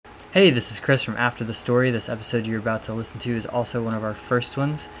Hey, this is Chris from After the Story. This episode you're about to listen to is also one of our first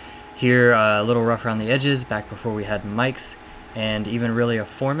ones. Here, a little rough around the edges, back before we had mics and even really a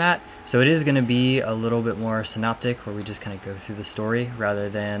format. So it is going to be a little bit more synoptic, where we just kind of go through the story rather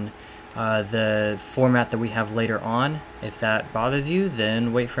than the format that we have later on. If that bothers you,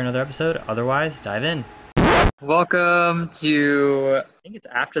 then wait for another episode. Otherwise, dive in. Welcome to, I think it's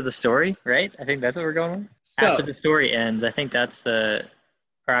After the Story, right? I think that's what we're going with. After So the story ends. I think that's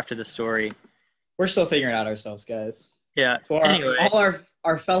or after the story. we're still figuring it out ourselves, guys. Yeah. To Anyway, all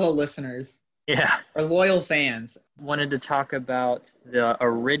our fellow listeners, yeah. our loyal fans. Wanted to talk about the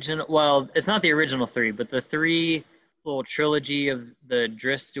original. Well, it's not the original three, but the three little trilogy of the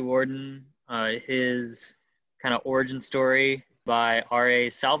Drizzt Do'Urden, his kind of origin story by R.A.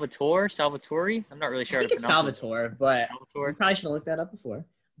 Salvatore. Salvatore. I'm not really I sure how to think it's pronounce his Salvatore, but we Salvatore. probably should have looked that up before.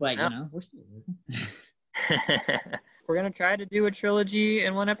 But Yeah. we're still We're gonna try to do a trilogy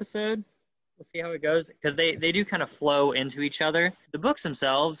in one episode. We'll see how it goes because they do kind of flow into each other. The books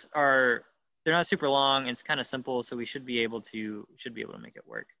themselves they're not super long. It's kind of simple, so we should be able to make it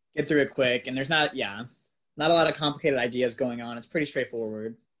work. get through it quick, and there's not a lot of complicated ideas going on. It's pretty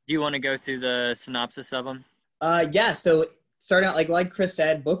straightforward. Do you want to go through the synopsis of them? Yeah. So starting out, like Chris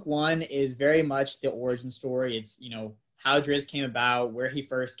said, book one is very much the origin story. It's how Driz came about, where he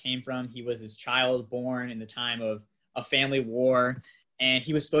first came from. He was this child born in the time of a family war, and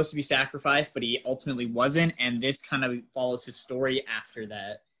he was supposed to be sacrificed, but he ultimately wasn't. And this kind of follows his story after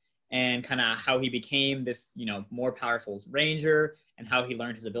that, and kind of how he became this, more powerful ranger, and how he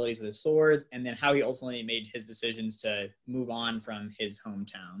learned his abilities with his swords, and then how he ultimately made his decisions to move on from his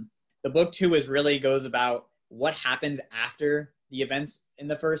hometown. The book two is really goes about what happens after the events in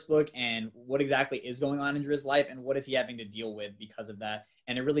the first book and what exactly is going on in Drew's life and what is he having to deal with because of that.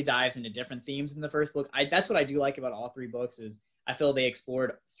 And it really dives into different themes in the first book. That's what I do like about all three books is I feel they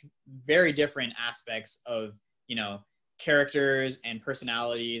explored very different aspects of, characters and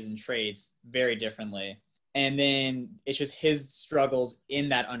personalities and traits very differently. And then it's just his struggles in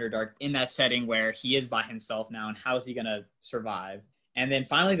that Underdark, in that setting where he is by himself now and how is he going to survive. And then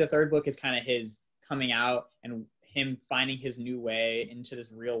finally, the third book is kind of his coming out and him finding his new way into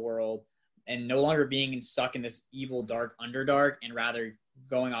this real world and no longer being stuck in this evil, dark Underdark, and rather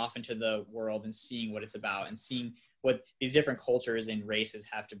going off into the world and seeing what it's about and seeing what these different cultures and races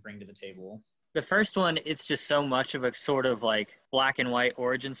have to bring to the table. The first one, it's just so much of a sort of like black and white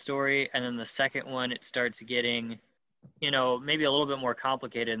origin story, and then the second one, it starts getting, maybe a little bit more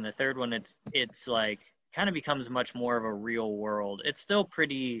complicated. And the third one, it's like kind of becomes much more of a real world. It's still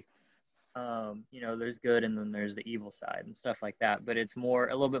pretty there's good and then there's the evil side and stuff like that, but it's a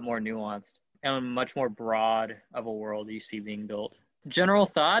little bit more nuanced and much more broad of a world you see being built. General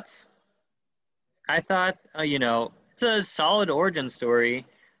thoughts? I thought, it's a solid origin story.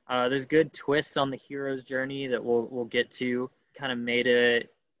 There's good twists on the hero's journey that we'll get to. Kind of made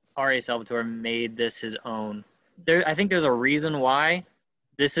it, R.A. Salvatore made this his own. I think there's a reason why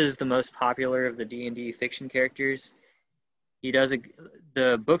this is the most popular of the D&D fiction characters.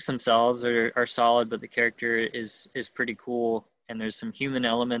 The books themselves are solid, but the character is pretty cool, and there's some human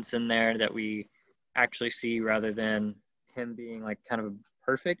elements in there that we actually see rather than him being like kind of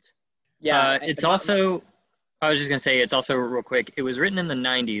perfect. Yeah, It's also, I was just gonna say, it's also real quick. It was written in the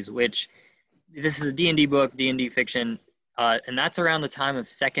 '90s, which this is a D&D book, D&D fiction, and that's around the time of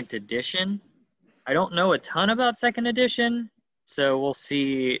second edition. I don't know a ton about second edition, so we'll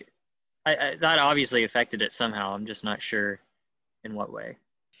see. That obviously affected it somehow. I'm just not sure in what way.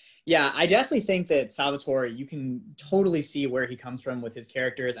 Yeah, I definitely think that Salvatore, you can totally see where he comes from with his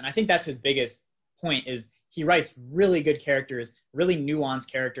characters. And I think that's his biggest point is he writes really good characters, really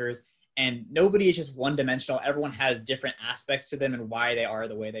nuanced characters, and nobody is just one dimensional. Everyone has different aspects to them and why they are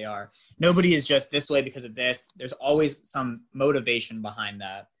the way they are. Nobody is just this way because of this. There's always some motivation behind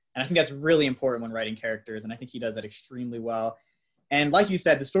that. And I think that's really important when writing characters. And I think he does that extremely well. And like you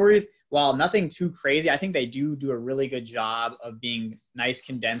said, the stories, while nothing too crazy, I think they do a really good job of being nice,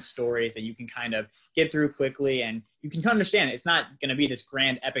 condensed stories that you can kind of get through quickly. And you can understand it's not going to be this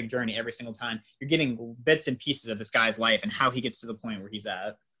grand, epic journey every single time. You're getting bits and pieces of this guy's life and how he gets to the point where he's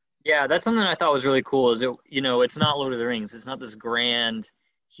at. Yeah, that's something I thought was really cool. It's not Lord of the Rings. It's not this grand,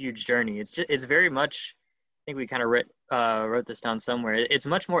 huge journey. It's very much. I think we kind of wrote this down somewhere. It's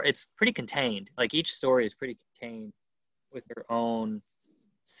much more. It's pretty contained. Like each story is pretty contained with their own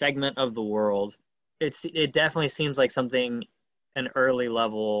segment of the world. It definitely seems like something an early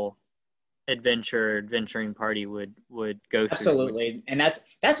level adventuring party would go through. Absolutely. And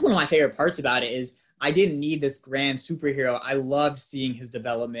that's one of my favorite parts about it is I didn't need this grand superhero. I loved seeing his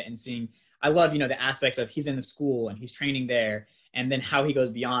development and seeing I love, the aspects of he's in the school and he's training there and then how he goes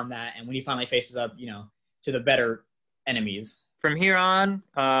beyond that, and when he finally faces up, to the better enemies. From here on,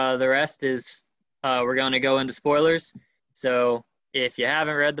 the rest is we're going to go into spoilers. So if you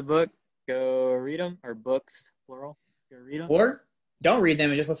haven't read the book, go read them, or books, plural. Go read them. Or don't read them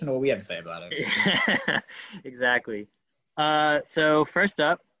and just listen to what we have to say about it. Exactly. So first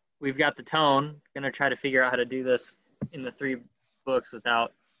up, we've got the tone. Going to try to figure out how to do this in the 3 books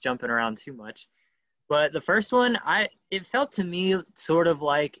without jumping around too much. But the first one, it felt to me sort of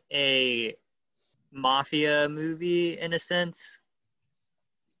like a mafia movie in a sense,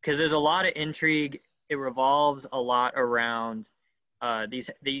 because there's a lot of intrigue. It revolves a lot around that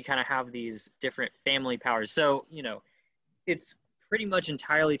you kind of have these different family powers. So, it's pretty much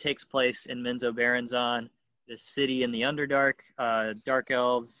entirely takes place in Menzoberranzan, the city in the Underdark, dark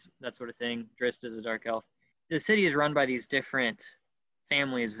elves, that sort of thing. Drizzt is a dark elf. The city is run by these different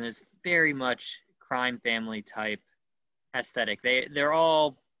families, and it's very much crime family type aesthetic. They're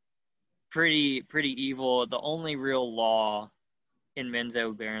all pretty evil. The only real law in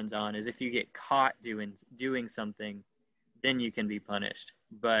Menzoberranzan is if you get caught doing something, then you can be punished.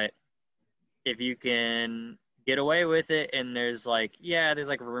 But if you can get away with it, and there's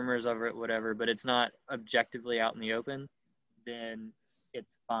rumors of it, whatever, but it's not objectively out in the open, then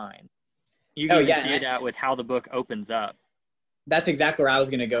it's fine. You can see that with how the book opens up. That's exactly where I was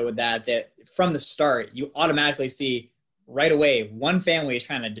going to go with that from the start, you automatically see right away one family is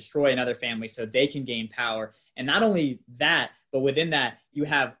trying to destroy another family so they can gain power. And not only that, but within that, you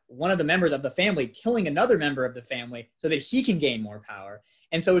have one of the members of the family killing another member of the family so that he can gain more power.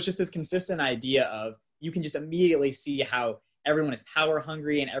 And so it's just this consistent idea of, you can just immediately see how everyone is power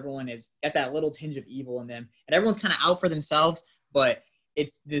hungry and everyone is got that little tinge of evil in them, and everyone's kind of out for themselves, but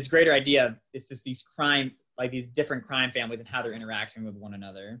it's this greater idea of it's just these different crime families and how they're interacting with one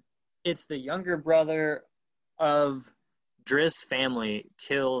another. It's the younger brother of Drizzt's family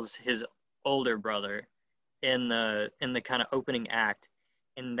kills his older brother in the kind of opening act,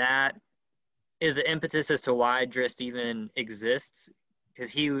 and that is the impetus as to why Drizzt even exists, because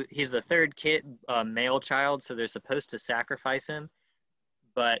he's the third kid, male child, so they're supposed to sacrifice him,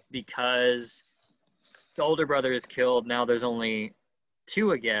 but because the older brother is killed, now there's only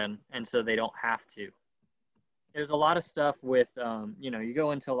 2 again, and so they don't have to. There's a lot of stuff with, you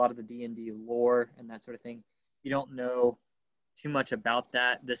go into a lot of the D&D lore and that sort of thing. You don't know too much about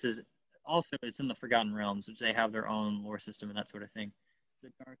that. This is also, it's in the Forgotten Realms, which they have their own lore system and that sort of thing. The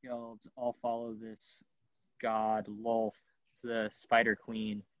Dark Elves all follow this god, Lolth, the Spider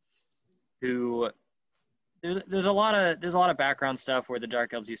Queen, who there's a lot of background stuff where the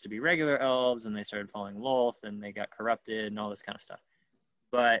Dark Elves used to be regular elves and they started following Lolth and they got corrupted and all this kind of stuff.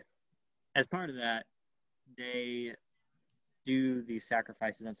 But as part of that, they do these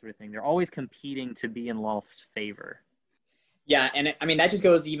sacrifices and that sort of thing. They're always competing to be in Lolth's favor. Yeah, and I mean, that just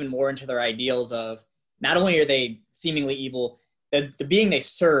goes even more into their ideals of not only are they seemingly evil, the being they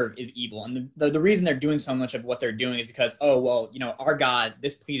serve is evil. And the reason they're doing so much of what they're doing is because, our God,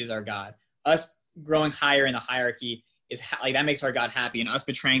 this pleases our God. Us growing higher in the hierarchy is that makes our God happy, and us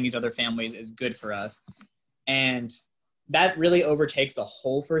betraying these other families is good for us. And that really overtakes the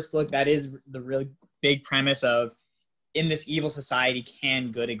whole first book. That is the really big premise of, in this evil society,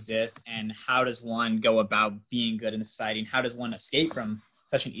 can good exist, and how does one go about being good in the society, and how does one escape from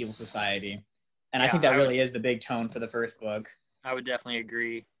such an evil society? And I think that really is the big tone for the first book. I would definitely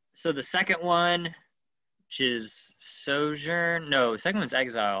agree. So the second one, which is Sojourn. No, the second one's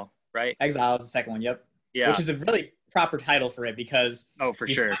Exile, right? Exile is the second one, yep. Yeah. Which is a really proper title for it because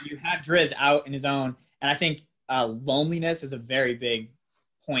sure. You have Drizzt out in his own, and I think loneliness is a very big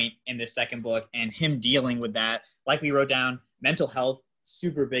point in this second book, and him dealing with that. Like we wrote down, mental health,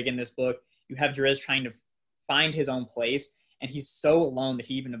 super big in this book. You have Drizzt trying to find his own place, and he's so alone that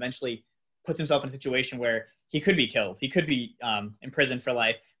he even eventually puts himself in a situation where he could be killed. He could be imprisoned for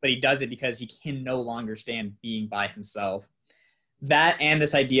life, but he does it because he can no longer stand being by himself. That and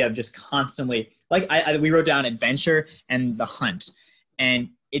this idea of just constantly, we wrote down adventure and the hunt. And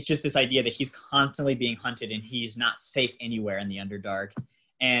it's just this idea that he's constantly being hunted and he's not safe anywhere in the Underdark.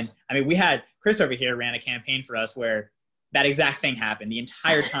 And I mean, we had Chris over here ran a campaign for us where that exact thing happened the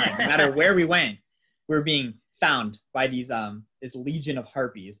entire time. No matter where we went, we were being found by these this legion of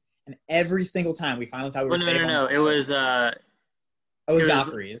harpies. And every single time we finally thought we were safe. No. It was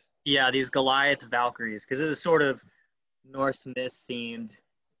Valkyries. Yeah, these Goliath Valkyries, because it was sort of Norse myth themed.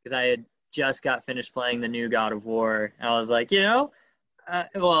 Because I had just got finished playing the new God of War, and I was like, and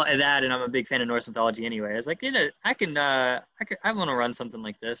I'm a big fan of Norse mythology anyway. I was like, I want to run something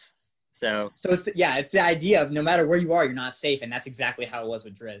like this. So it's the idea of no matter where you are, you're not safe, and that's exactly how it was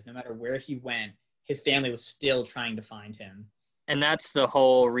with Drizzt. No matter where he went, his family was still trying to find him. And that's the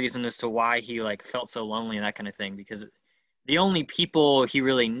whole reason as to why he like felt so lonely and that kind of thing, because the only people he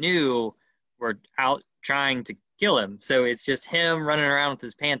really knew were out trying to kill him. So it's just him running around with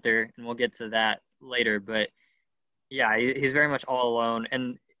his panther, and we'll get to that later. But yeah, he's very much all alone.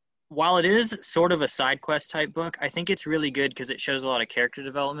 And while it is sort of a side quest type book, I think it's really good because it shows a lot of character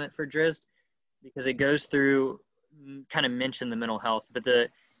development for Drizzt, because it goes through, kind of mentioned the mental health, but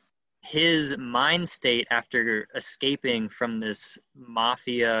his mind state after escaping from this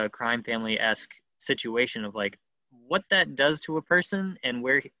mafia crime family-esque situation of like what that does to a person and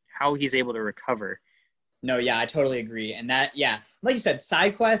how he's able to recover. No, yeah, I totally agree. And that, yeah, like you said,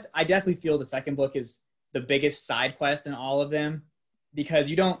 side quest, I definitely feel the second book is the biggest side quest in all of them, because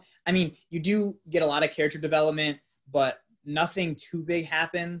you do get a lot of character development, but nothing too big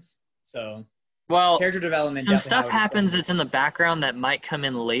happens. So, well, character development, some stuff happens that's in the background that might come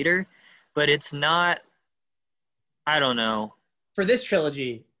in later, but it's not, I don't know. For this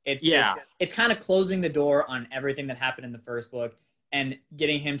trilogy, it's kind of closing the door on everything that happened in the first book and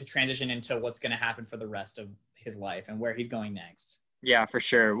getting him to transition into what's going to happen for the rest of his life and where he's going next. Yeah, for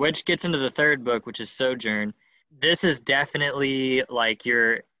sure. Which gets into the third book, which is Sojourn. This is definitely like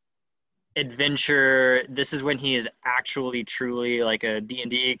your adventure. This is when he is actually truly like a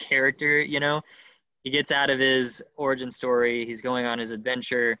D&D character, you know? He gets out of his origin story. He's going on his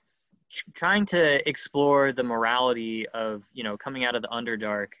adventure, trying to explore the morality of, you know, coming out of the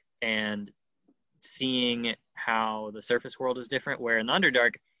Underdark and seeing how the surface world is different, where in the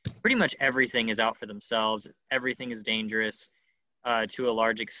Underdark, pretty much everything is out for themselves. Everything is dangerous to a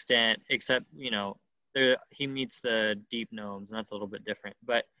large extent, except, you know, he meets the deep gnomes, and that's a little bit different.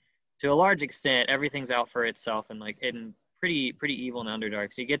 But to a large extent, everything's out for itself and like pretty evil in the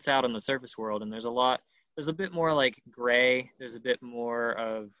Underdark. So he gets out on the surface world, and there's a bit more like gray. There's a bit more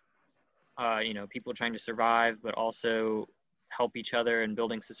of, you know, people trying to survive, but also help each other and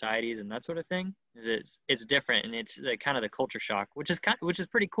building societies and that sort of thing. It's different, and it's kind of the culture shock, which is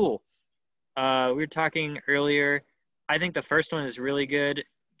pretty cool. We were talking earlier. I think the first one is really good.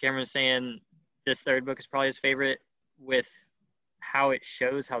 Cameron was saying this third book is probably his favorite, with how it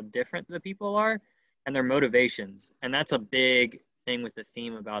shows how different the people are and their motivations. And that's a big thing with the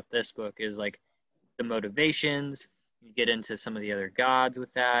theme about this book, is like the motivations. You get into some of the other gods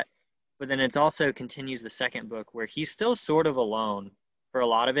with that. But then it's also continues the second book where he's still sort of alone for a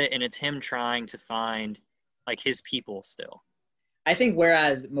lot of it. And it's him trying to find like his people still. I think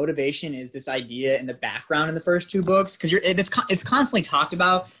whereas motivation is this idea in the background in the first two books, because it's constantly talked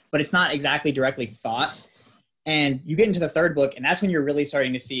about, but it's not exactly directly thought. And you get into the third book, and that's when you're really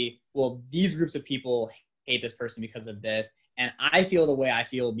starting to see, well, these groups of people hate this person because of this, and I feel the way I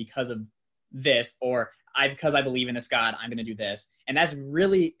feel because of this, or because I believe in this God, I'm going to do this. And that's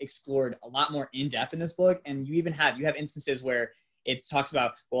really explored a lot more in depth in this book. And you have instances where it talks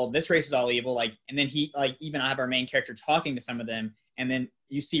about, well, this race is all evil, like, and then even I have our main character talking to some of them, and then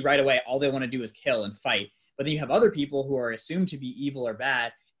you see right away all they want to do is kill and fight. But then you have other people who are assumed to be evil or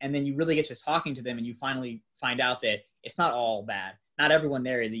bad, and then you really get to talking to them, and you finally find out that it's not all bad. Not everyone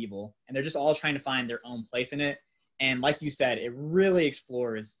there is evil, and they're just all trying to find their own place in it. And like you said, it really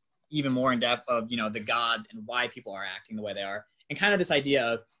explores even more in depth of, you know, the gods and why people are acting the way they are, and kind of this idea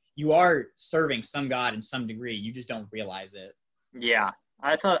of you are serving some god in some degree, you just don't realize it. Yeah,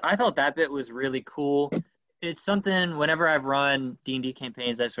 I thought that bit was really cool. It's something whenever I've run D&D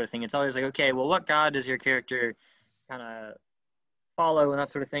campaigns, that sort of thing, it's always like, okay, well, what god does your character kind of follow and that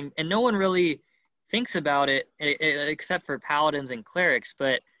sort of thing? And no one really thinks about it except for paladins and clerics.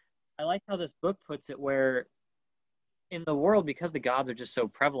 But I like how this book puts it, where in the world, because the gods are just so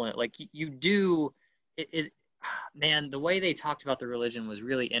prevalent, like you do it man, the way they talked about the religion was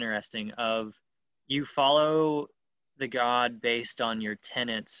really interesting. Of you follow the god based on your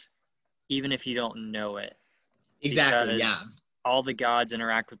tenets, even if you don't know it. Exactly. Because all the gods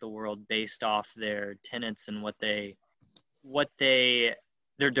interact with the world based off their tenets and what their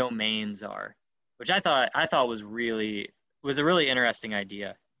domains are, which I thought was a really interesting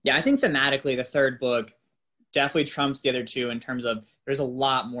idea. Yeah, I think thematically the third book definitely trumps the other two in terms of there's a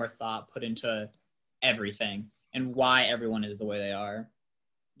lot more thought put into everything and why everyone is the way they are.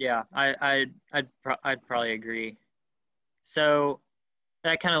 Yeah, I'd probably agree. So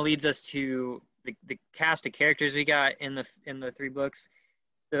that kind of leads us to the cast of characters we got in the three books.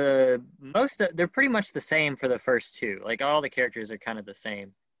 They're pretty much the same for the first two. Like all the characters are kind of the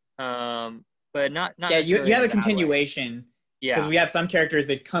same, but not. Yeah, you have a continuation. Way. Yeah, because we have some characters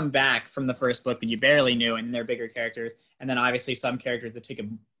that come back from the first book that you barely knew, and they're bigger characters, and then obviously some characters that take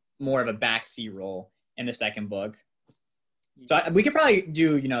more of a backseat role in the second book. So we could probably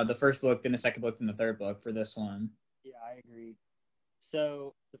do, you know, the first book, then the second book, then the third book for this one. Yeah, I agree.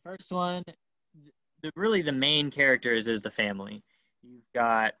 So the first one, really the main characters is the family. You've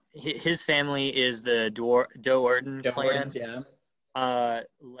got his family is the Do'Urden Joe clan, Wardens, yeah.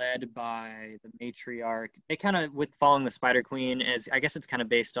 led by the matriarch. They kind of with following the Spider Queen as I guess it's kind of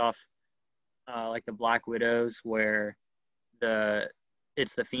based off like the Black Widows, where the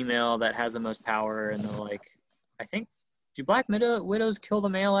it's the female that has the most power, and the like. I think do Widows kill the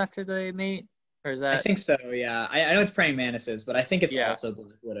male after they mate, or is I that think so, yeah. I know it's praying mantises, but I think it's yeah? also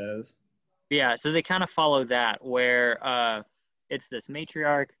Black Widows. Yeah, so they kind of follow that where it's this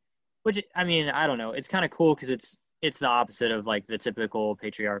matriarch, which I mean, I don't know. It's kind of cool because it's the opposite of like the typical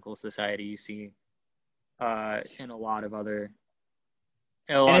patriarchal society you see in And it's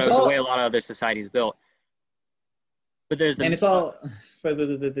the way a all lot of other societies built. But there's and the it's all blah, blah,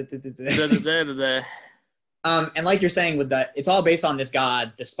 blah, blah, blah. and like you're saying with that, it's all based on this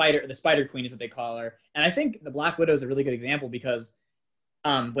god, the Spider Queen is what they call her. And I think the Black Widow is a really good example because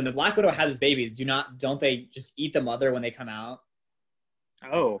when the Black Widow has his babies, don't they just eat the mother when they come out?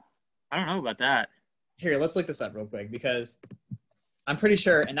 Oh, I don't know about that. Here, let's look this up real quick because I'm pretty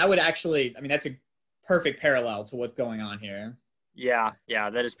sure, and that would actually, I mean, that's a perfect parallel to what's going on here. Yeah,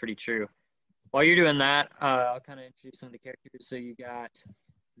 that is pretty true. While you're doing that, I'll kind of introduce some of the characters. So you got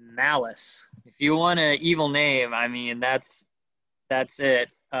Malice. If you want an evil name, I mean that's it.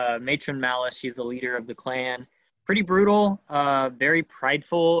 Matron Malice. She's the leader of the clan. Pretty brutal, very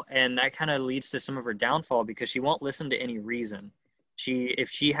prideful, and that kind of leads to some of her downfall because she won't listen to any reason. If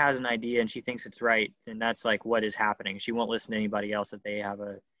she has an idea and she thinks it's right, then that's like what is happening. She won't listen to anybody else if they have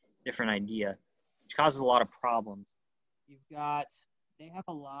a different idea, which causes a lot of problems. They have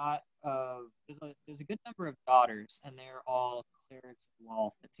a lot of there's a good number of daughters, and they're all clerics of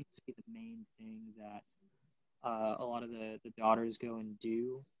Lolth. That seems to be the main thing that a lot of the daughters go and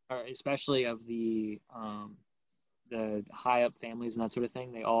do, especially of the high up families and that sort of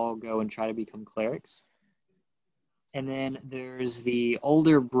thing. They all go and try to become clerics. And then there's the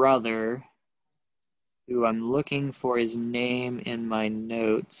older brother, who I'm looking for his name in my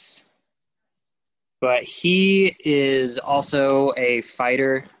notes. But he is also a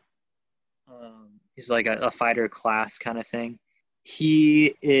fighter. He's like a fighter class kind of thing.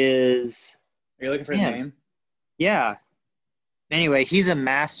 He is. Are you looking for his name? Yeah. Anyway, he's a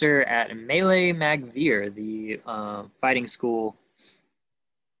master at Melee Magvir, the fighting school.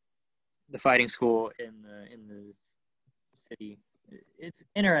 The fighting school in the city. It's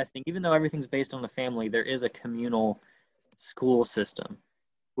interesting. Even though everything's based on the family, there is a communal school system,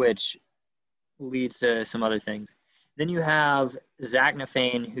 which leads to some other things. Then you have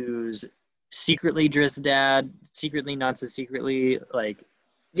Zaknafane, who's secretly Driss' dad, secretly not so secretly. Like,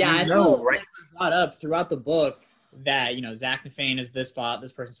 yeah, I know, right? It was brought up throughout the book that Zaknafane is this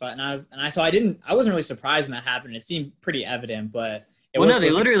person's spot, and I wasn't really surprised when that happened. It seemed pretty evident, but they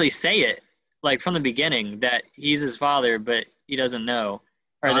literally say it like from the beginning that he's his father, but he doesn't know.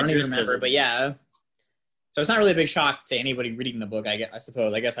 Or I don't even remember, but yeah. So it's not really a big shock to anybody reading the book, I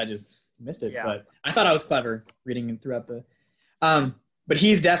suppose. I guess I just missed it, but I thought I was clever reading throughout the. But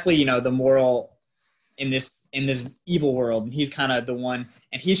he's definitely the moral in this evil world, and he's kind of the one,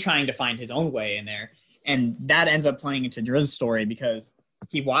 and he's trying to find his own way in there, and that ends up playing into Driss' story because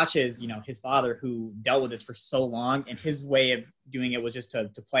he watches his father who dealt with this for so long, and his way of doing it was just to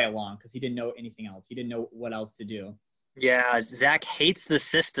play along because he didn't know anything else. He didn't know what else to do. Yeah, Zach hates the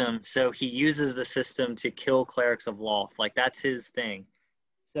system, so he uses the system to kill clerics of Lolth. Like that's his thing.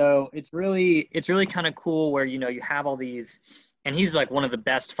 So it's really kind of cool where you have all these, and he's like one of the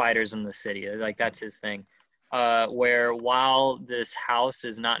best fighters in the city. Like that's his thing. Where while this house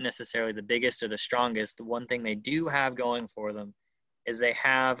is not necessarily the biggest or the strongest, the one thing they do have going for them is they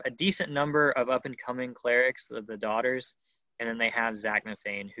have a decent number of up and coming clerics of the daughters, and then they have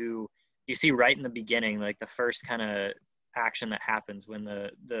Zaknafane, who you see right in the beginning, like the first kind of action that happens when the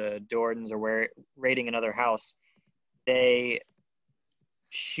Do'Urdens are raiding another house. They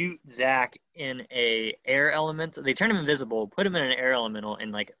shoot Zach in a air element. They turn him invisible, put him in an air elemental,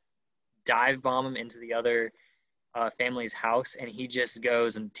 and like dive bomb him into the other family's house, and he just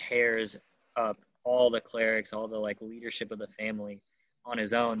goes and tears up all the clerics, all the like leadership of the family on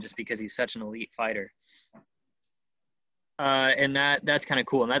his own, just because he's such an elite fighter. And that's kind of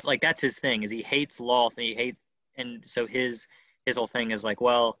cool, and that's his thing. Is he hates Lolth, and so his whole thing is like,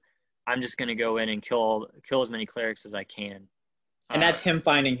 well, I'm just gonna go in and kill as many clerics as I can. And that's him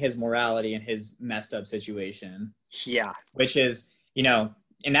finding his morality in his messed up situation. Yeah, which is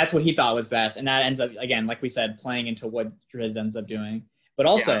and that's what he thought was best, and that ends up, again, like we said, playing into what Driss ends up doing. But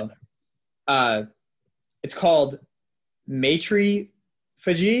also, it's called matrophagy.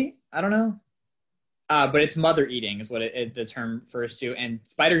 I don't know. But it's mother eating is what the term refers to. And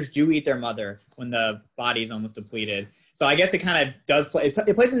spiders do eat their mother when the body is almost depleted. So I guess it kind of does play.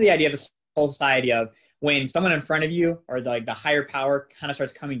 It plays into the idea of this whole society of when someone in front of you or the higher power kind of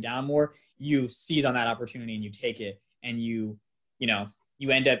starts coming down more, you seize on that opportunity and you take it, and you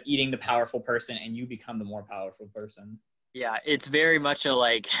end up eating the powerful person and you become the more powerful person. Yeah, it's very much a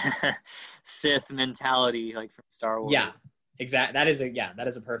like Sith mentality, like from Star Wars. Yeah, exactly. That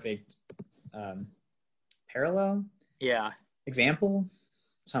is a perfect parallel. Yeah. Example,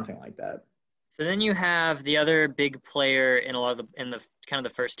 something like that. So then you have the other big player in the kind of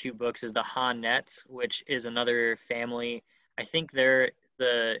the first two books is the Honnets, which is another family. I think they're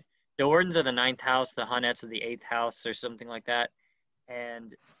the Doordens are the ninth house, the Honnets are the eighth house, or something like that.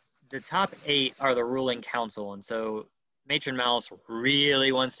 And the top 8 are the ruling council, and so Matron Mouse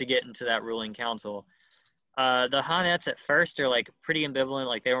really wants to get into that ruling council. The Honnets at first are like pretty ambivalent,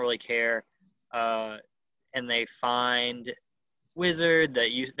 like they don't really care, and they find Wizard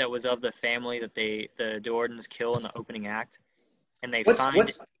that was of the family that the Doordens kill in the opening act, and they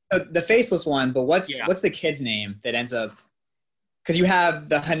what's the faceless one, but what's the kid's name that ends up, because you have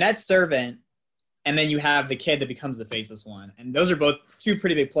the Honnête servant and then you have the kid that becomes the faceless one, and those are both two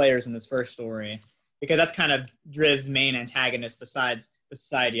pretty big players in this first story because that's kind of Drizzt's main antagonist besides the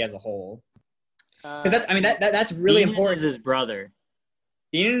society as a whole. Because that's really important. Is his brother.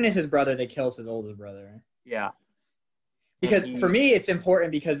 Dean is his brother that kills his oldest brother. Yeah. Because for me, it's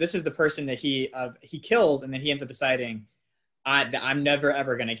important because this is the person that he kills, and then he ends up deciding, I'm never,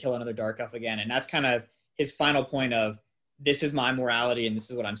 ever going to kill another Dark Elf again. And that's kind of his final point of, this is my morality, and this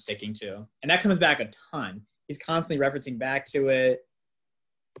is what I'm sticking to. And that comes back a ton. He's constantly referencing back to it.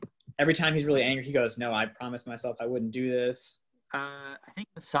 Every time he's really angry, he goes, no, I promised myself I wouldn't do this. I think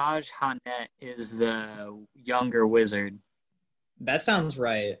Massage Honnête is the younger wizard. That sounds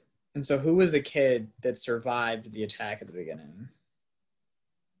right. And so who was the kid that survived the attack at the beginning?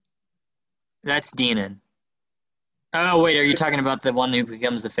 That's Denon. Oh, wait, are you talking about the one who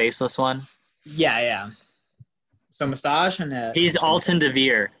becomes the faceless one? Yeah. So Massage Honnête. He's Alton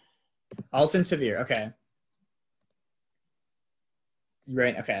Devere. Alton Devere, okay.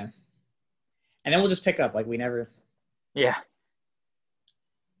 Right, okay. And then we'll just pick up like we never... Yeah.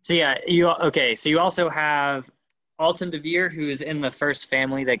 So yeah, you also have Alton Devere, who's in the first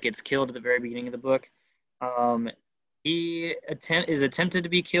family that gets killed at the very beginning of the book. He is attempted to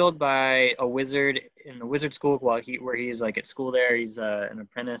be killed by a wizard in the wizard school where he's like at school there. He's an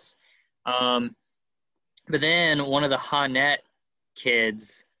apprentice. But then one of the Honnête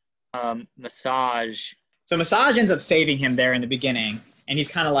kids, Massage. So Massage ends up saving him there in the beginning, and he's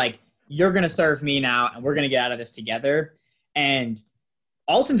kind of like, you're going to serve me now, and we're going to get out of this together. And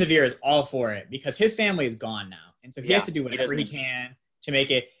Alton Devere is all for it because his family is gone now. And so he has to do whatever he can to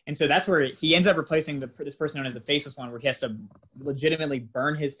make it. And so that's where he ends up replacing this person known as the Faceless One, where he has to legitimately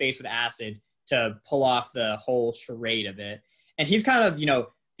burn his face with acid to pull off the whole charade of it. And he's kind of,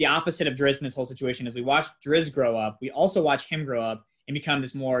 the opposite of Drizzt in this whole situation. As we watch Drizzt grow up, we also watch him grow up and become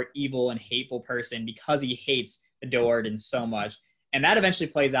this more evil and hateful person because he hates the Doordens so much. And that eventually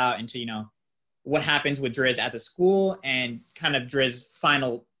plays out into, what happens with Drizzt at the school and kind of Drizzt's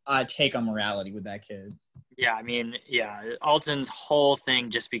final take on morality with that kid. Yeah, Alton's whole thing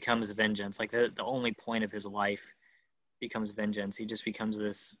just becomes vengeance. Like the only point of his life becomes vengeance. He just becomes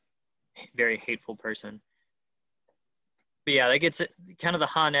this very hateful person. But yeah, that gets kind of the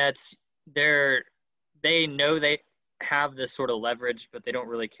Honnêtes. They know they have this sort of leverage, but they don't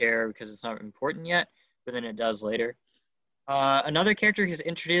really care because it's not important yet. But then it does later. Another character who's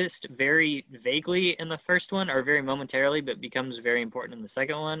introduced very vaguely in the first one, or very momentarily, but becomes very important in the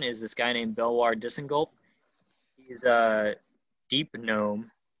second one, is this guy named Belwar Disengulp. He's a deep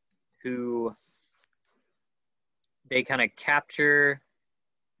gnome who they kind of capture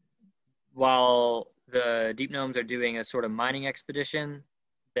while the deep gnomes are doing a sort of mining expedition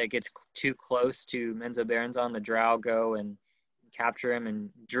that gets too close to Menzoberranzan. The Drow go and capture him, and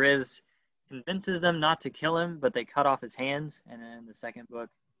Drizzt convinces them not to kill him, but they cut off his hands. And then in the second book,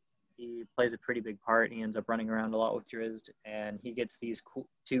 he plays a pretty big part. He ends up running around a lot with Drizzt, and he gets these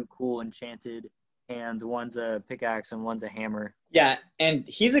two cool enchanted hands. One's a pickaxe and one's a hammer. Yeah, and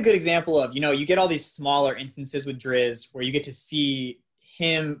he's a good example of, you get all these smaller instances with Drizzt where you get to see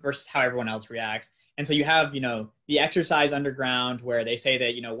him versus how everyone else reacts. And so you have, the Exercise Underground where they say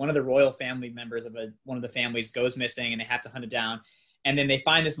that, one of the royal family members of one of the families goes missing and they have to hunt it down. And then they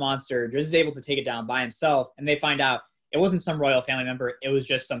find this monster. Drizzt is able to take it down by himself. And they find out it wasn't some royal family member. It was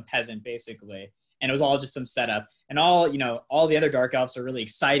just some peasant, basically. And it was all just some setup. And all the other Dark Elves are really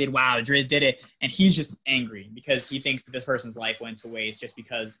excited. Wow, Drizzt did it. And he's just angry because he thinks that this person's life went to waste just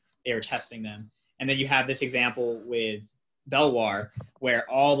because they were testing them. And then you have this example with Belwar, where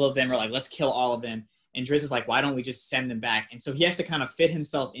all of them are like, let's kill all of them. And Driz is like, why don't we just send them back? And so he has to kind of fit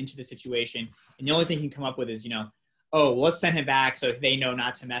himself into the situation. And the only thing he can come up with is, oh, well, let's send him back so they know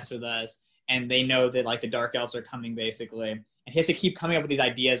not to mess with us. And they know that like the Dark Elves are coming, basically. And he has to keep coming up with these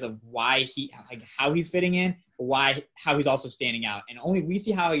ideas of how he's fitting in, how he's also standing out. And only we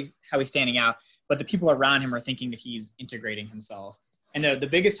see how he's standing out, but the people around him are thinking that he's integrating himself. And the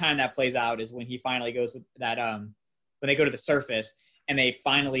biggest time that plays out is when he finally goes with that, when they go to the surface and they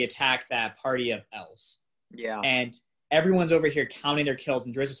finally attack that party of elves. Yeah. And everyone's over here counting their kills,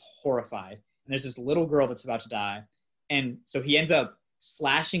 and Driz is horrified. And there's this little girl that's about to die. And so he ends up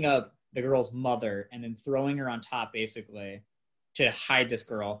slashing up the girl's mother and then throwing her on top, basically, to hide this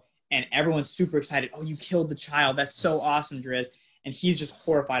girl. And everyone's super excited. Oh, you killed the child. That's so awesome, Driz. And he's just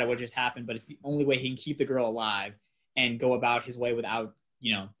horrified at what just happened, but it's the only way he can keep the girl alive and go about his way without,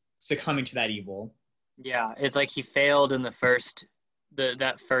 succumbing to that evil. Yeah, it's like he failed in that first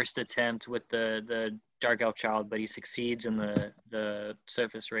attempt with the Dark Elf child, but he succeeds in the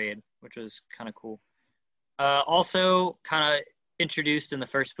surface raid, which was kind of cool. Also, kind of introduced in the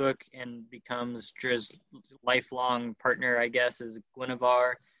first book and becomes Driz's lifelong partner, I guess, is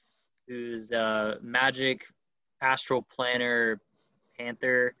Guinevere, who's a magic astral planner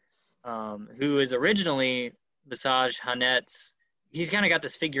panther, who is originally Visage Hanet's. He's kind of got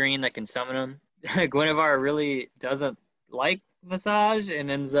this figurine that can summon him. Guinevere really doesn't like Visage and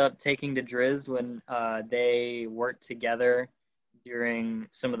ends up taking to Driz when they work together during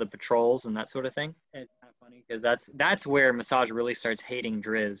some of the patrols and that sort of thing. And it's kind of funny because that's where Visage really starts hating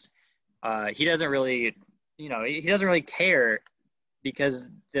Driz. He doesn't really, he doesn't really care because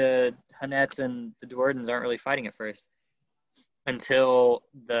the Hanets and the Duerdans aren't really fighting at first until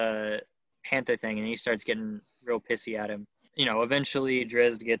the Panther thing, and he starts getting real pissy at him. Eventually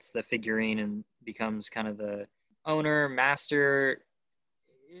Driz gets the figurine and becomes kind of the owner, master.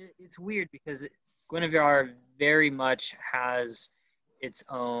 It's weird because Guinevere very much has its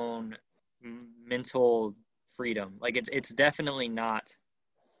own mental freedom. Like it's definitely not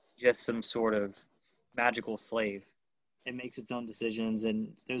just some sort of magical slave. It makes its own decisions,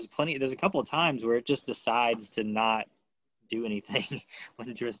 and there's a couple of times where it just decides to not do anything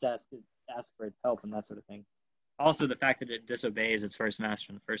when Driz asks for its help and that sort of thing. Also, the fact that it disobeys its first master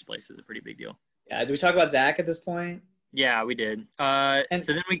in the first place is a pretty big deal. Yeah, do we talk about Zach at this point? Yeah, we did. So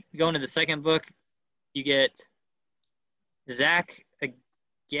then we go into the second book. You get Zach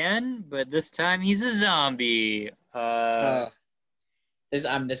again, but this time he's a zombie. I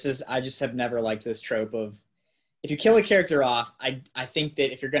just have never liked this trope of, if you kill a character off, I think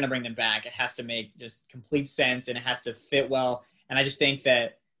that if you're going to bring them back, it has to make just complete sense and it has to fit well. And I just think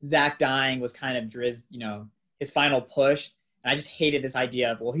that Zach dying was kind of Driz, his final push. And I just hated this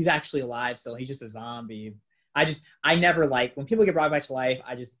idea of, well, he's actually alive still. He's just a zombie. I never like when people get brought back to life.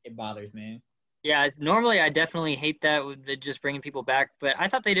 It bothers me. Yeah, normally I definitely hate that with just bringing people back, but I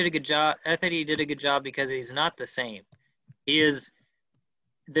thought they did a good job. I thought he did a good job because he's not the same. It's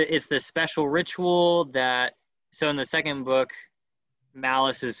the special ritual that, so in the second book,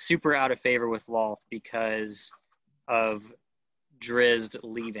 Malice is super out of favor with Lolth because of Drizzt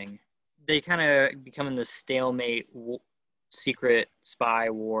leaving. They kind of become in this stalemate secret spy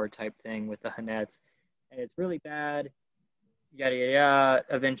war type thing with the Hanets, and it's really bad. Yada yada yada.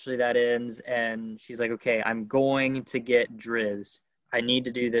 Eventually that ends, and she's like, okay, I'm going to get Drizzt. I need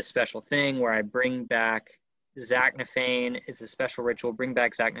to do this special thing where I bring back Zaknafein. It's a special ritual. Bring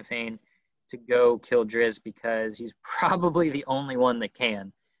back Zaknafein to go kill Drizzt because he's probably the only one that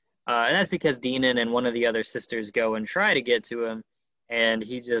can. And that's because Dinan and one of the other sisters go and try to get to him, and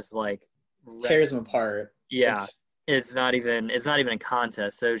he just tears him apart. Yeah, it's not even a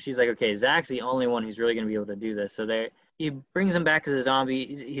contest. So she's like, okay, Zach's the only one who's really going to be able to do this. So he brings him back as a zombie.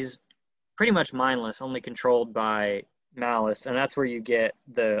 He's pretty much mindless, only controlled by Malice, and that's where you get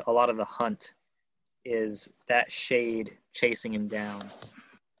a lot of the hunt is that shade chasing him down,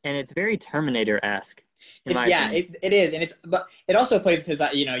 and it's very Terminator-esque. It is, but it also plays because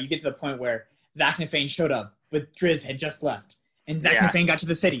you get to the point where Zaknafein showed up, but Drizzt had just left, and Zaknafein got to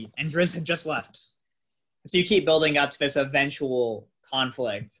the city, and Drizzt had just left. So you keep building up to this eventual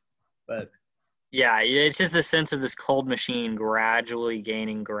conflict, but yeah, it's just the sense of this cold machine gradually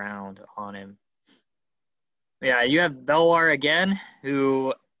gaining ground on him. Yeah, you have Belwar again,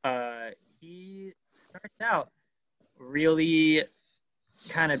 who he starts out really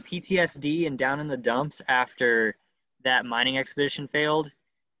kind of PTSD and down in the dumps after that mining expedition failed.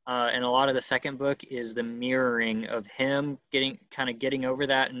 And a lot of the second book is the mirroring of him getting over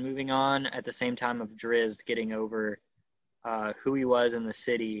that and moving on at the same time of Drizzt getting over who he was in the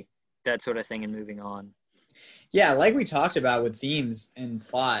city that sort of thing and moving on. Yeah, like we talked about with themes and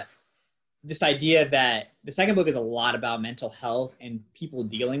plot, this idea that the second book is a lot about mental health and people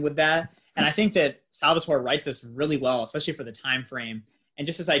dealing with that. And I think that Salvatore writes this really well, especially for the time frame. And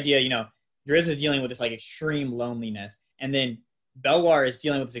just this idea, Driz is dealing with this like extreme loneliness, and then Belwar is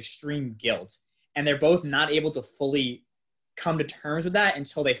dealing with this extreme guilt. And they're both not able to fully come to terms with that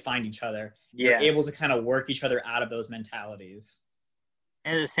until they find each other. They're able to kind of work each other out of those mentalities.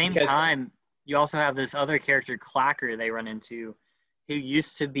 And at the same time, you also have this other character, Clacker, they run into, who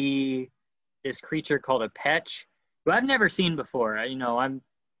used to be this creature called a Petch, who I've never seen before. I've never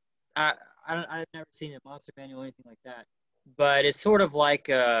seen a monster manual or anything like that. But it's sort of like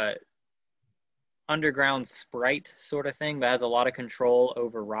a underground sprite sort of thing that has a lot of control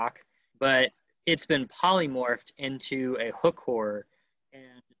over rock. But it's been polymorphed into a hook horror,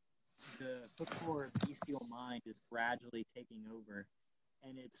 and the hook horror bestial mind is gradually taking over.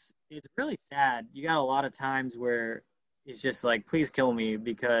 And it's really sad. You got a lot of times where it's just like, please kill me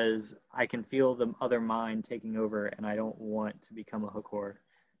because I can feel the other mind taking over and I don't want to become a hook horror.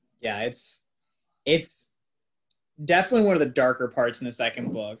 Yeah, it's definitely one of the darker parts in the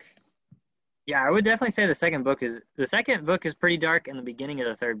second book. Yeah, I would definitely say the second book is pretty dark, and the beginning of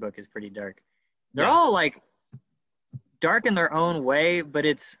the third book is pretty dark. They're all like dark in their own way, but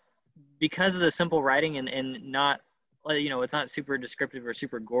it's because of the simple writing and not, it's not super descriptive or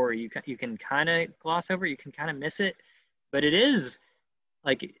super gory. You can kind of gloss over it, you can kind of miss it, but it is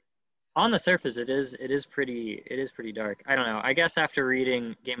like on the surface it is pretty dark. I don't know. I guess after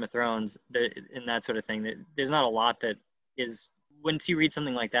reading Game of Thrones and that sort of thing, there's not a lot that is. Once you read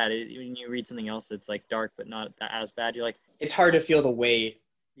something like that, when you read something else that's like dark but not that as bad, you're like, it's hard to feel the weight.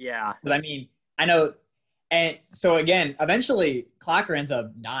 Yeah. Because I know, and so again, eventually Clacker ends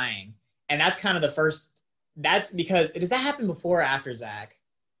up dying, and that's kind of the first. That's because does that happen before or after Zach?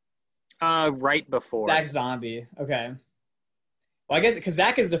 Right before. Zach's zombie. Okay. Well, I guess because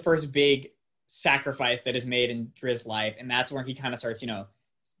Zach is the first big sacrifice that is made in Driz's life, and that's where he kind of starts,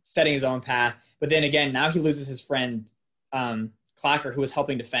 setting his own path. But then again, now he loses his friend, Clacker, who was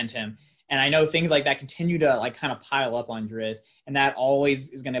helping defend him. And I know things like that continue to like kind of pile up on Driz, and that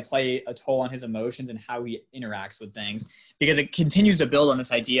always is going to play a toll on his emotions and how he interacts with things, because it continues to build on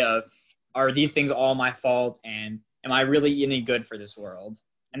this idea of, are these things all my fault, and am I really any good for this world?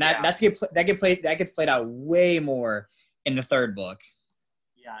 And that gets played out way more in the third book.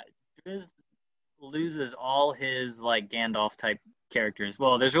 Yeah, Driz loses all his like Gandalf type characters.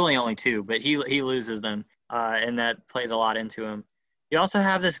 Well, there's really only two, but he loses them, and that plays a lot into him. You also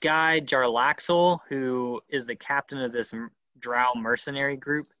have this guy, Jarlaxle, who is the captain of this Drow mercenary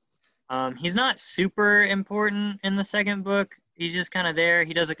group. He's not super important in the second book. He's just kind of there.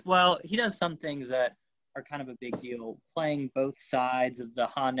 He does some things that are kind of a big deal, playing both sides of the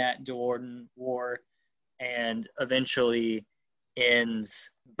Hanat-Duerden war, and eventually ends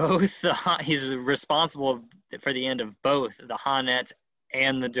both he's responsible for the end of both the Hanets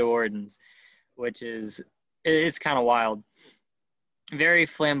and the Duerdens, which is, it's kind of wild. Very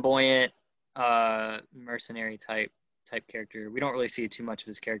flamboyant, mercenary type character. We don't really see too much of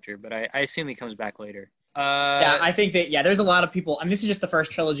his character, but I assume he comes back later. Yeah, I think that, there's a lot of people. I mean, this is just the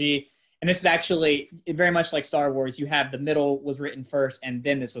first trilogy, and this is actually very much like Star Wars. You have the middle was written first, and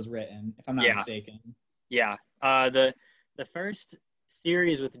then this was written, if I'm not mistaken. Yeah. The first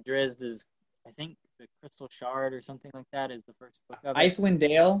series with Drizzt is, I think, the Crystal Shard or something like that is the first book of it. Icewind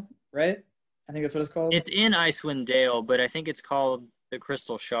Dale, right? I think that's what it's called. It's in Icewind Dale, but I think it's called the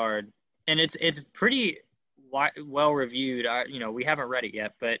Crystal Shard, and it's pretty well reviewed. We haven't read it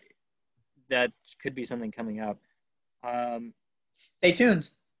yet, but that could be something coming up. Stay tuned.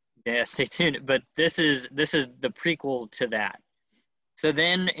 Yeah, stay tuned. But this is the prequel to that. So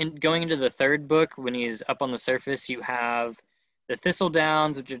then, going into the third book, when he's up on the surface, you have the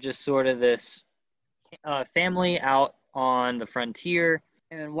Thistledowns, which are just sort of this family out on the frontier.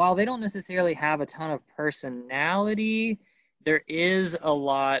 And while they don't necessarily have a ton of personality, there is a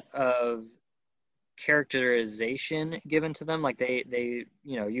lot of characterization given to them. Like they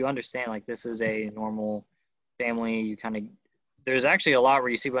you understand, like, this is a normal family. There's actually a lot where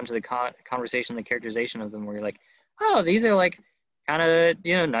you see a bunch of the conversation, the characterization of them, where you're like, oh, these are like kind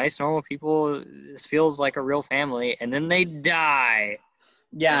of, nice, normal people. This feels like a real family. And then they die.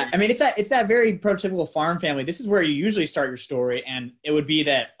 Yeah, I mean, it's that very prototypical farm family. This is where you usually start your story, and it would be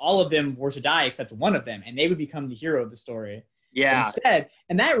that all of them were to die except one of them, and they would become the hero of the story. Yeah. Instead,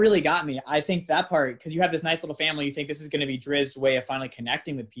 and that really got me. I think that part, because you have this nice little family, you think this is going to be Drizzt's way of finally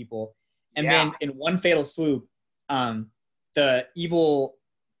connecting with people, and then in one fatal swoop, the evil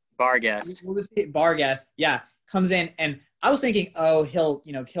Barghest. What was it? Barghest, comes in and I was thinking, oh, he'll,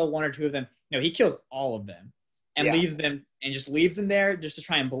 kill one or two of them. No, he kills all of them and Yeah. just leaves them there just to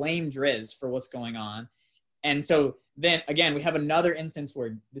try and blame Driz for what's going on. And so then again, we have another instance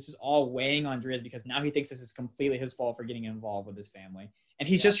where this is all weighing on Driz because now he thinks this is completely his fault for getting involved with his family. And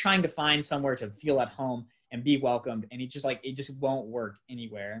he's just trying to find somewhere to feel at home and be welcomed. And he just it just won't work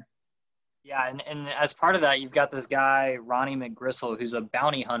anywhere. Yeah, and as part of that, you've got this guy, Ronnie McGristle, who's a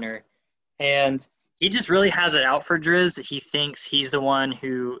bounty hunter. And he just really has it out for Driz. He thinks he's the one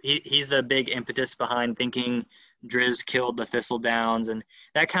he's the big impetus behind thinking Driz killed the Thistledowns. And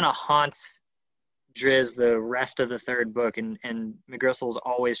that kind of haunts Driz the rest of the third book. And McGristle's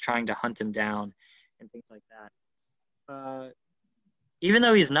always trying to hunt him down and things like that. Even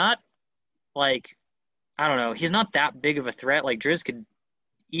though he's not, like, I don't know, he's not that big of a threat. Like, Driz could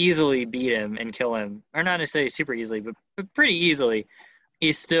easily beat him and kill him. Or not necessarily super easily, but pretty easily.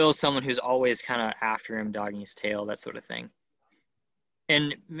 He's still someone who's always kind of after him, dogging his tail, that sort of thing.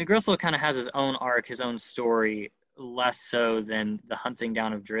 And McGristle kind of has his own arc, his own story, less so than the hunting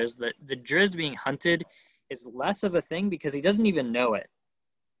down of Driz. The Driz being hunted is less of a thing because he doesn't even know it.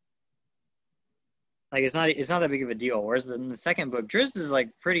 Like, it's not that big of a deal. Whereas in the second book, Driz is like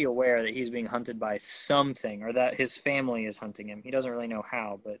pretty aware that he's being hunted by something or that his family is hunting him. He doesn't really know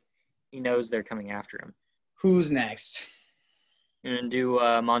how, but he knows they're coming after him. Who's next? You're gonna do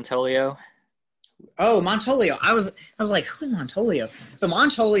Montolio? Oh, Montolio. I was like, who's Montolio? So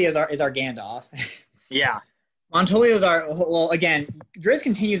Montolio is our Gandalf. Yeah. Montolio's again, Driz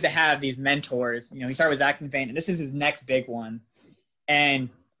continues to have these mentors. He started with Zaknafein, and this is his next big one. And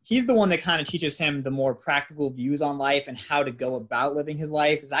he's the one that kind of teaches him the more practical views on life and how to go about living his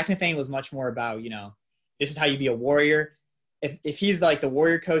life. Zaknafein was much more about, this is how you be a warrior. If he's like the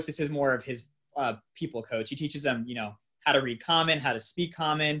warrior coach, this is more of his people coach. He teaches them, how to read common, how to speak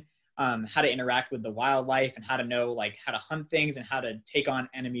common, how to interact with the wildlife, and how to know like how to hunt things and how to take on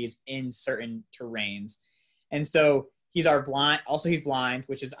enemies in certain terrains. And so he's blind,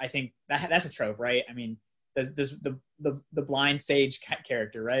 which is, I think that's a trope, right? I mean, there's the blind sage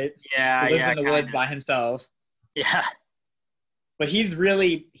character, right? Yeah, Who lives in the woods by himself. Yeah. But he's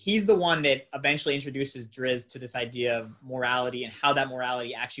the one that eventually introduces Driz to this idea of morality and how that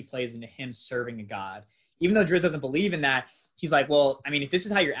morality actually plays into him serving a god. Even though Driz doesn't believe in that, he's like, well, I mean, if this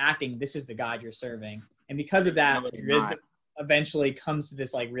is how you're acting, this is the god you're serving. And because of that, Driz eventually comes to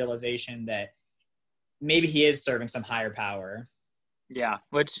this like realization that maybe he is serving some higher power. Yeah,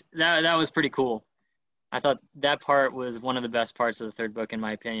 which that was pretty cool. I thought that part was one of the best parts of the third book, in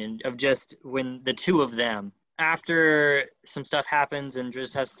my opinion, of just when the two of them, after some stuff happens and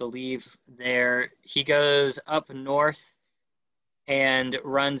Driz has to leave there, he goes up north and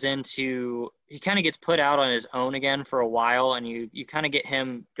he kind of gets put out on his own again for a while, and you kind of get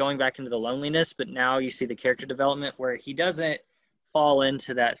him going back into the loneliness, but now you see the character development where he doesn't fall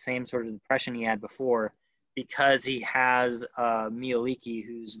into that same sort of depression he had before because he has Mialiki,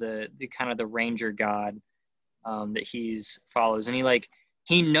 who's the kind of the ranger god that he's follows, and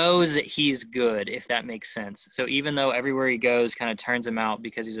he knows that he's good, if that makes sense. So even though everywhere he goes kind of turns him out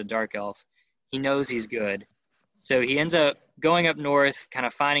because he's a dark elf, he knows he's good. So he ends up going up north, kind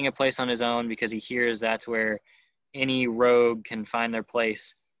of finding a place on his own because he hears that's where any rogue can find their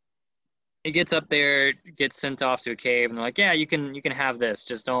place. He gets up there, gets sent off to a cave, and they're like, yeah, you can have this.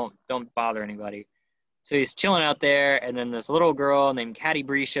 Just don't bother anybody. So he's chilling out there, and then this little girl named Caddy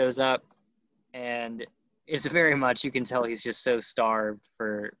Bree shows up, and it's very much, you can tell he's just so starved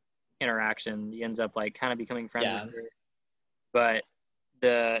for interaction. He ends up like kind of becoming friends with her. But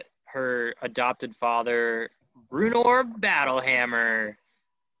her adopted father, Brunor Battlehammer,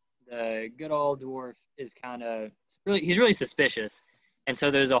 the good old dwarf, is he's really suspicious. And so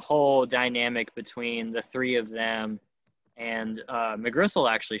there's a whole dynamic between the three of them, and McGristle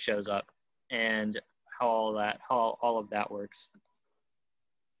actually shows up, and how all of that works.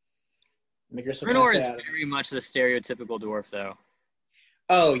 Brunor is very much the stereotypical dwarf, though.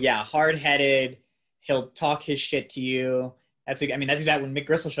 Oh yeah, hard-headed. He'll talk his shit to you. That's exactly when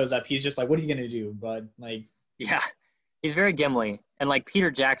McGristle shows up. He's just like, "What are you gonna do, bud?" Like, yeah, he's very Gimli, and like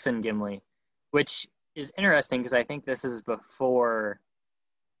Peter Jackson Gimli, which is interesting because I think this is before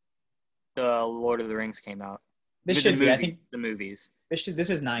the Lord of the Rings came out. This should be, I think, the movies. This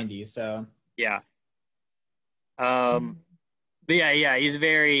is 90s, so yeah. But yeah,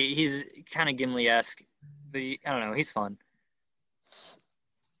 he's kind of Gimli-esque, but I don't know, he's fun.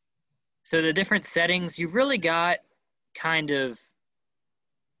 So the different settings, you've really got kind of,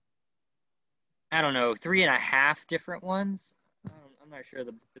 I don't know, 3.5 different ones. I'm not sure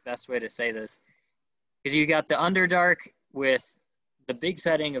the best way to say this. Because you got the Underdark with the big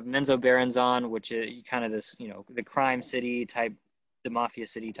setting of Menzoberranzan, which is kind of this, the crime city type, the mafia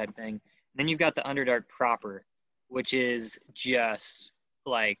city type thing. Then you've got the Underdark proper, which is just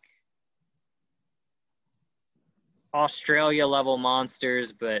like Australia level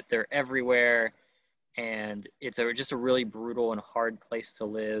monsters, but they're everywhere. And it's just a really brutal and hard place to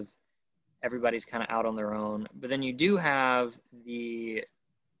live. Everybody's kind of out on their own. But then you do have the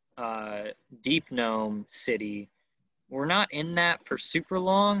Deep Gnome city. We're not in that for super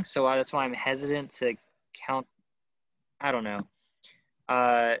long, so that's why I'm hesitant to count. I don't know.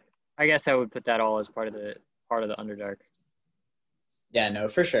 I guess I would put that all as part of the Underdark. Yeah, no,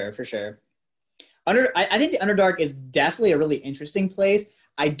 for sure, for sure. I think the Underdark is definitely a really interesting place.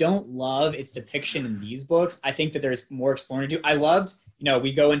 I don't love its depiction in these books. I think that there's more exploring to do. I loved,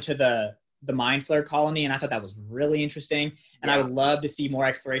 we go into the Mind Flayer colony, and I thought that was really interesting. And I would love to see more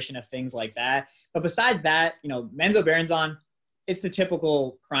exploration of things like that. But besides that, Menzoberranzan, it's the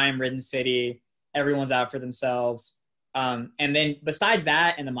typical crime-ridden city. Everyone's out for themselves. And then besides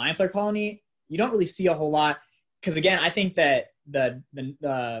that and the Mind Flayer colony, you don't really see a whole lot. Because again, I think that the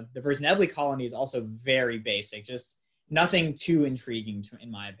Versnevli colony is also very basic. Just nothing too intriguing,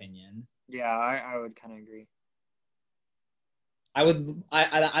 in my opinion. Yeah, I would kind of agree.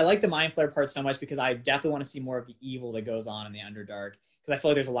 I like the Mind Flayer part so much because I definitely want to see more of the evil that goes on in the Underdark, because I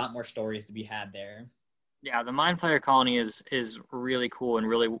feel like there's a lot more stories to be had there. Yeah, the Mind Flayer colony is really cool and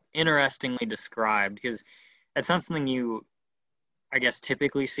really interestingly described, because that's not something you, I guess,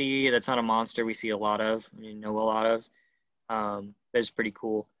 typically see. That's not a monster we see a lot of, know a lot of. But it's pretty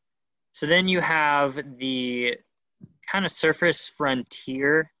cool. So then you have the kind of surface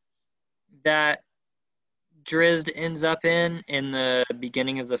frontier that Drizzt ends up in the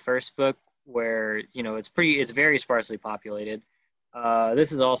beginning of the first book, where it's very sparsely populated.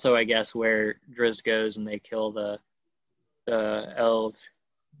 This is also, I guess, where Drizzt goes and they kill the elves.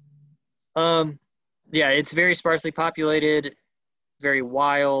 Yeah, it's very sparsely populated, very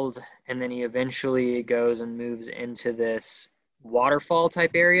wild, and then he eventually goes and moves into this waterfall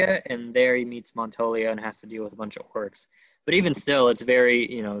type area, and there he meets Montolia and has to deal with a bunch of orcs. But even still, it's very,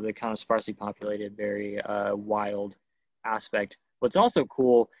 the kind of sparsely populated, very wild aspect. What's also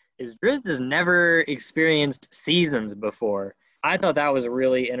cool is Drizzt has never experienced seasons before. I thought that was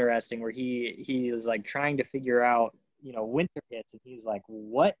really interesting, where he was like trying to figure out, winter hits, and he's like,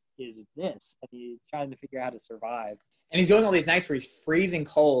 what is this? And he's trying to figure out how to survive. And he's going all these nights where he's freezing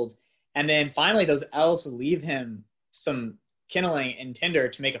cold, and then finally those elves leave him some kindling and tinder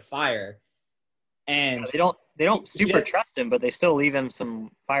to make a fire. And they don't super trust him, but they still leave him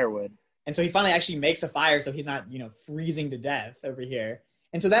some firewood. And so he finally actually makes a fire, so he's not, freezing to death over here.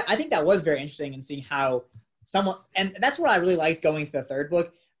 And so I think that was very interesting in seeing how and that's what I really liked going to the third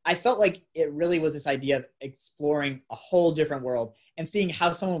book. I felt like it really was this idea of exploring a whole different world and seeing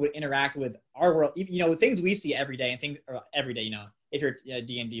how someone would interact with our world, things we see every day, and things every day, if you're a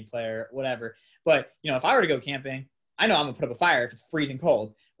D&D player, whatever. But, if I were to go camping, I know I'm gonna put up a fire if it's freezing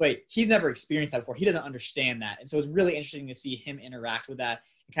cold, but he's never experienced that before. He doesn't understand that. And so it's really interesting to see him interact with that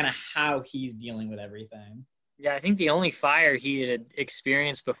and kind of how he's dealing with everything. Yeah, I think the only fire he had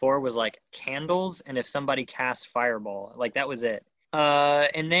experienced before was like candles, and if somebody cast fireball, like that was it.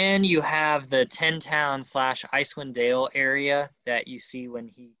 And then you have the 10 Town / Icewind Dale area that you see when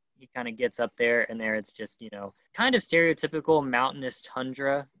he kind of gets up there, and there it's just, kind of stereotypical mountainous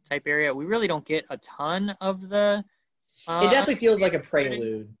tundra type area. We really don't get a ton of the... it definitely feels like a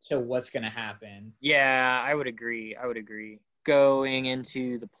prelude to what's going to happen. Yeah, I would agree. Going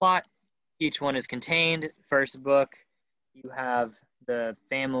into the plot, each one is contained. First book, you have the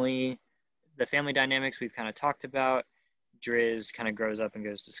family dynamics we've kind of talked about. Drizzt kind of grows up and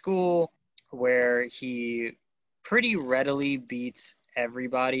goes to school, where he pretty readily beats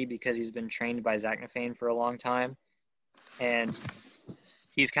everybody because he's been trained by Zaknafein for a long time. And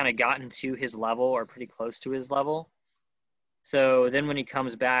he's kind of gotten to his level, or pretty close to his level. So then when he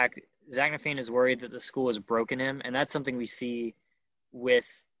comes back, Zaknafein is worried that the school has broken him, and that's something we see with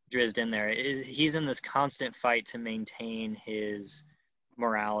Drizzt in there. He's in this constant fight to maintain his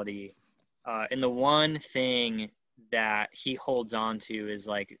morality. And the one thing that he holds on to is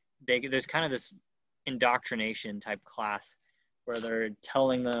like there's kind of this indoctrination type class where they're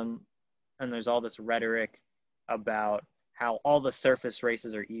telling them, and there's all this rhetoric about how all the surface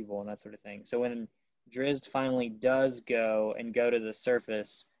races are evil and that sort of thing. So when Drizzt finally does go to the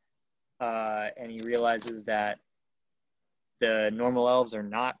surface, and he realizes that the normal elves are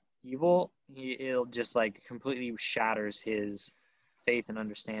not evil, it'll just like completely shatters his faith and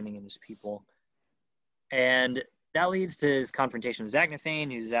understanding in his people. And that leads to his confrontation with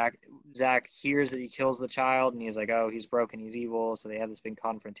Zaknafein, who Zach hears that he kills the child, and he's like, oh, he's broken, he's evil. So they have this big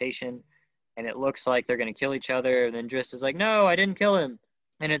confrontation, and it looks like they're going to kill each other. And then Drizzt is like, no, I didn't kill him.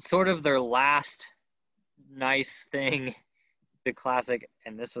 And it's sort of their last nice thing, the classic,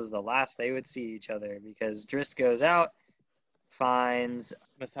 and this was the last they would see each other, because Drizzt goes out, finds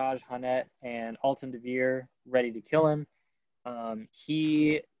Massage H'Aneth and Alton Devere ready to kill him.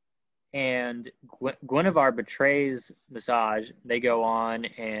 He and Guinevere betrays Massage. They go on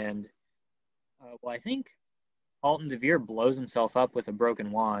and, I think Alton Devere blows himself up with a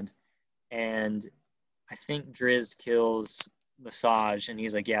broken wand. And I think Drizzt kills Massage, and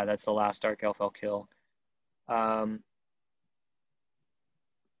he's like, yeah, that's the last Dark Elf I'll kill.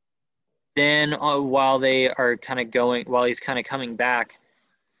 Then while he's kind of coming back,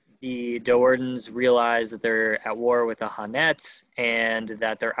 the Do'Urdens realize that they're at war with the H'Aneths and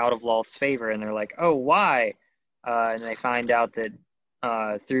that they're out of Lolth's favor, and they're like, oh, why? And they find out that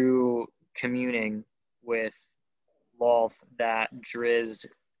through communing with Lolth that Drizzt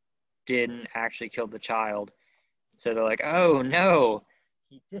didn't actually kill the child. So they're like, oh, no,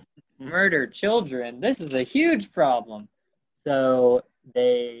 he didn't murder children. This is a huge problem. So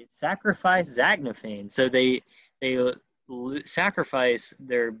they sacrifice Zaknafein. So they sacrifice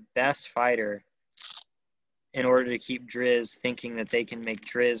their best fighter in order to keep Drizzt, thinking that they can make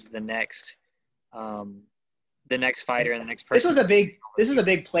Drizzt the next fighter and the next person. This was a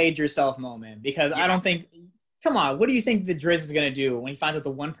big played yourself moment, because I don't think. Come on, what do you think the Drizzt is gonna do when he finds out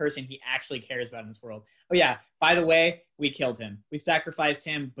the one person he actually cares about in this world? Oh yeah, by the way, we killed him. We sacrificed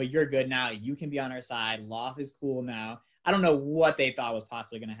him, but you're good now. You can be on our side. Lolth is cool now. I don't know what they thought was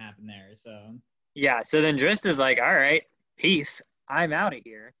possibly gonna happen there. So yeah, so then Drizzt is like, all right, peace. I'm out of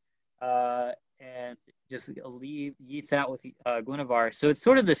here, and just yeets out with Guinevere. So it's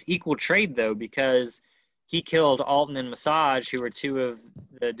sort of this equal trade though, because he killed Alton and Massage, who were two of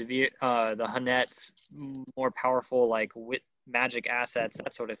the H'Aneth's more powerful, like, magic assets,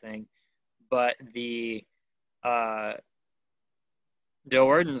 that sort of thing. But the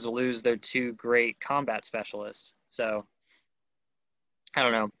Do'Urdens lose their two great combat specialists. So, I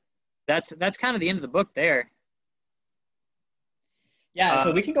don't know. That's kind of the end of the book there. Yeah,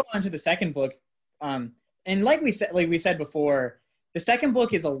 so we can go on to the second book. And like we said before, the second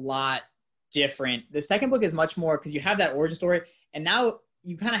book is a lot different. The second book is much more, because you have that origin story, and now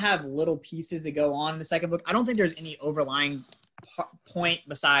you kind of have little pieces that go on in the second book. I don't think there's any overlying point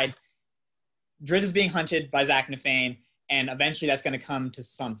besides Drizzt is being hunted by Zaknafein, and eventually that's going to come to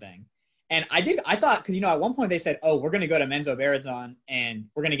something. And I thought, because, at one point they said, oh, we're going to go to Menzoberranzan and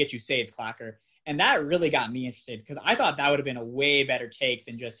we're going to get you saved, Clacker. And that really got me interested, because I thought that would have been a way better take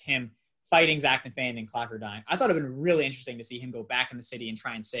than just him fighting Zaknafein and Clacker dying. I thought it would have been really interesting to see him go back in the city and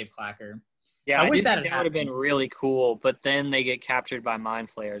try and save Clacker. Yeah, I wish that would have been really cool, but then they get captured by Mind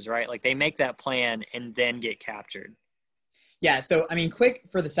Flayers, right? Like, they make that plan and then get captured. Yeah, so, quick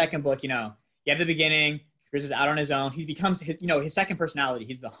for the second book, you have the beginning, Drizzt is out on his own. He becomes, his second personality.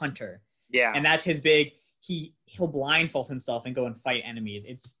 He's the hunter. Yeah. And that's his big, he'll blindfold himself and go and fight enemies.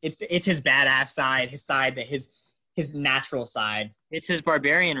 It's his badass side, his side, his natural side. It's his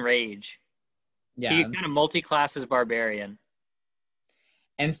barbarian rage. Yeah. He kind of multi-classes barbarian.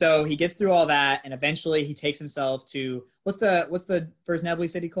 And so he gets through all that, and eventually he takes himself to what's the first Nebly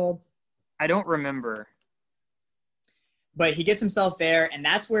city called? I don't remember. But he gets himself there, and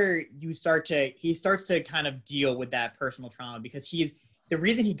that's where he starts to kind of deal with that personal trauma, because the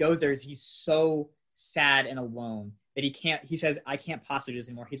reason he goes there is he's so sad and alone that he says, I can't possibly do this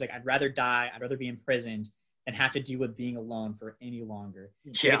anymore. He's like, I'd rather die, I'd rather be imprisoned than have to deal with being alone for any longer.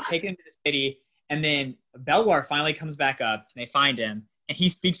 Yeah. He gets taken into the city, and then Belwar finally comes back up, and they find him. And he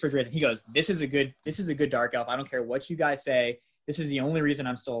speaks for Drizzt, and he goes, this is a good Dark Elf. I don't care what you guys say. This is the only reason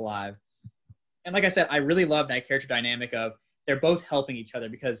I'm still alive. And like I said, I really love that character dynamic of they're both helping each other,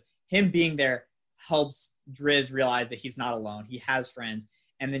 because him being there helps Drizzt realize that he's not alone. He has friends.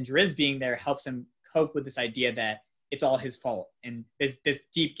 And then Drizzt being there helps him cope with this idea that it's all his fault. And this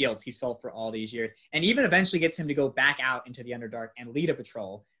deep guilt he's felt for all these years. And even eventually gets him to go back out into the Underdark and lead a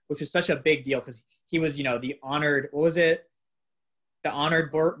patrol, which was such a big deal, because he was, the honored, what was it? The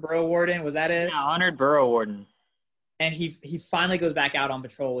honored Burrow Warden, was that it? Yeah, honored Burrow Warden. And he finally goes back out on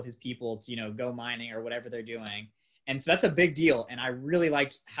patrol with his people to, go mining or whatever they're doing. And so that's a big deal. And I really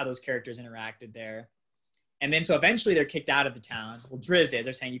liked how those characters interacted there. And then so eventually they're kicked out of the town. Well, Drizzt is.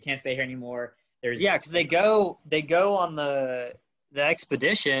 They're saying you can't stay here anymore. Yeah, because they go on the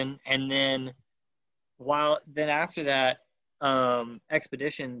expedition, and then after that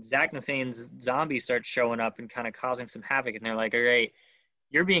expedition, Zaknafein's zombies start showing up and kind of causing some havoc, and they're like, all right,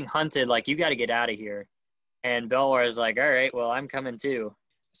 you're being hunted, like, you got to get out of here. And Belwar is like, all right, well, I'm coming too.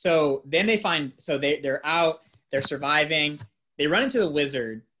 So then they find, so they're out, they're surviving. They run into the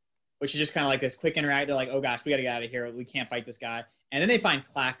wizard, which is just kind of like this quick interact. They're like, oh gosh, we got to get out of here. We can't fight this guy. And then they find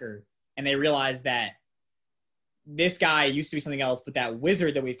Clacker, and they realize that this guy used to be something else, but that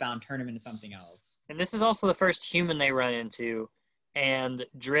wizard that we found turned him into something else. And this is also the first human they run into. And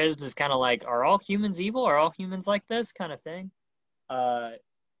Drizzt is kind of like, are all humans evil? Are all humans like this kind of thing?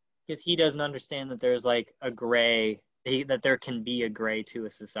 Because he doesn't understand that there's like a gray, that there can be a gray to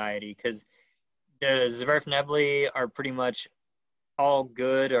a society. Because the Zwerfnebli are pretty much all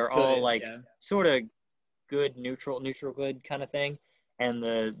good, or all like sort of good, neutral good kind of thing. And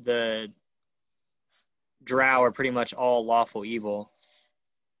the Drow are pretty much all lawful evil.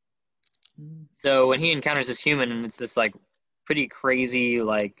 So when he encounters this human, and it's this like pretty crazy,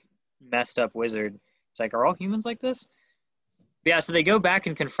 like messed up wizard, it's like, are all humans like this? But yeah, so they go back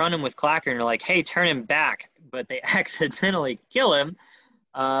and confront him with Clacker, and they're like, hey, turn him back. But they accidentally kill him.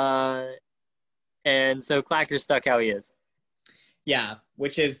 And so Clacker's stuck how he is. Yeah,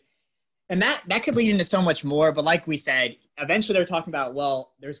 which is, and that could lead into so much more. But like we said, eventually they're talking about,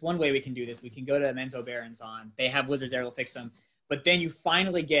 well, there's one way we can do this. We can go to Menzoberranzan. They have wizards there to fix them. But then you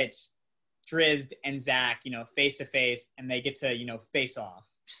finally get Drizzt and Zack, face to face, and they get to, face off.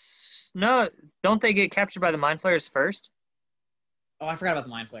 No, don't they get captured by the Mind Flayers first? Oh, I forgot about the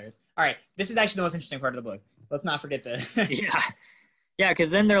Mind Flayers. All right, this is actually the most interesting part of the book. Let's not forget Yeah. Yeah,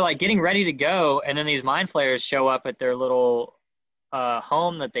 because then they're like getting ready to go, and then these Mind Flayers show up at their little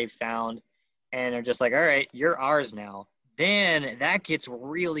home that they found, and they're just like, all right, you're ours now. Then that gets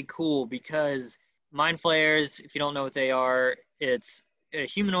really cool, because Mind Flayers, if you don't know what they are, it's a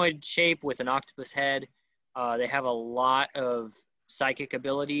humanoid shape with an octopus head. They have a lot of psychic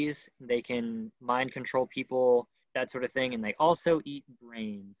abilities. They can mind control people, that sort of thing, and they also eat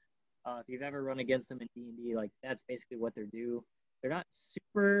brains. If you've ever run against them in D&D, like that's basically what they do. They're not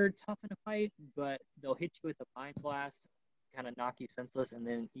super tough in a fight, but they'll hit you with a mind blast, kind of knock you senseless, and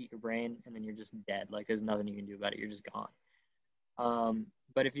then eat your brain, and then you're just dead. Like there's nothing you can do about it. You're just gone.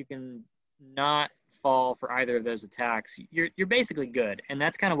 But if you can not fall for either of those attacks, you're basically good. And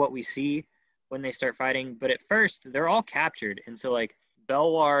that's kind of what we see when they start fighting. But at first, they're all captured. And so like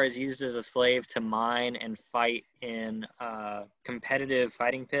Belwar is used as a slave to mine and fight in competitive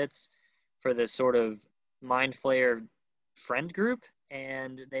fighting pits for this sort of Mind Flayer friend group.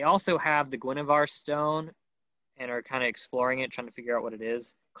 And they also have the Guinevere stone and are kind of exploring it, trying to figure out what it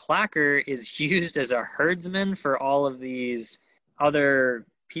is. Clacker is used as a herdsman for all of these other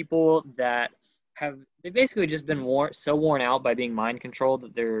people that they've basically just been worn out by being mind controlled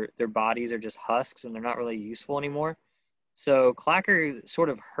that their bodies are just husks and they're not really useful anymore. So Clacker sort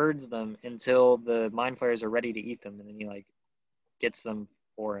of herds them until the Mind Flayers are ready to eat them, and then he like gets them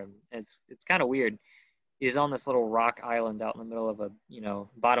for him. It's kind of weird. He's on this little rock island out in the middle of a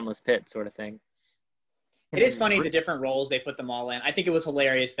bottomless pit sort of thing. It is funny the different roles they put them all in. I think it was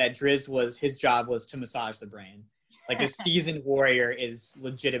hilarious that Drizzt his job was to massage the brain. Like this seasoned warrior is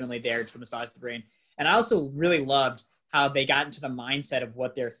legitimately there to massage the brain. And I also really loved how they got into the mindset of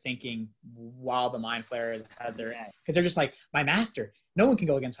what they're thinking while the Mind Flayers had their, because they're just like, my master, no one can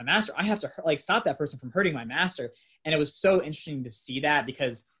go against my master. I have to like stop that person from hurting my master. And it was so interesting to see that,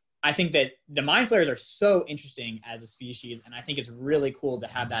 because I think that the Mind Flayers are so interesting as a species. And I think it's really cool to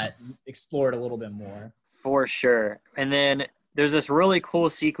have that explored a little bit more. For sure. And then there's this really cool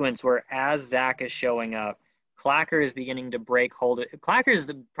sequence where as Zack is showing up, Clacker is beginning to break hold. Clacker is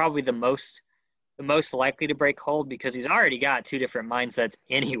probably the most likely to break hold, because he's already got two different mindsets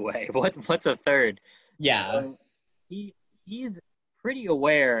anyway. What's a third? Yeah. He's pretty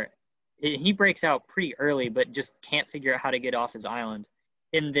aware. He breaks out pretty early, but just can't figure out how to get off his island.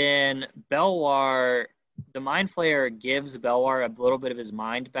 And then Belwar, the Mind Flayer gives Belwar a little bit of his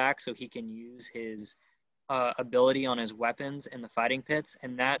mind back so he can use his ability on his weapons in the fighting pits,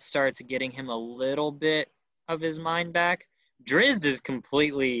 and that starts getting him a little bit of his mind back. Drizzt is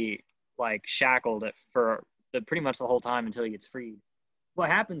completely like shackled for pretty much the whole time until he gets freed. What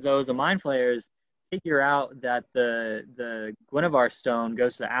happens though is the Mind Flayers figure out that the Guinevere stone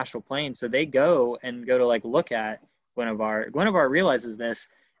goes to the astral plane, so they go to like look at Guinevere. Guinevere realizes this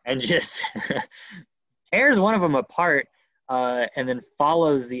and just tears one of them apart, and then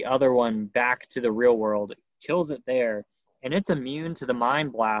follows the other one back to the real world, kills it there, and it's immune to the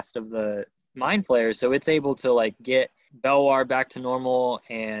mind blast of the Mind Flayers, so it's able to like get Belwar back to normal,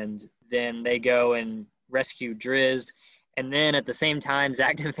 and then they go and rescue Drizzt. And then at the same time,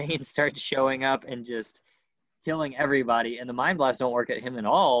 Zaknam Fain starts showing up and just killing everybody, and the Mind Blast don't work at him at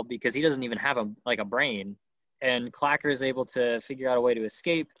all because he doesn't even have a brain. And Clacker is able to figure out a way to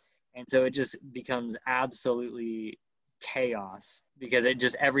escape, and so it just becomes absolutely chaos because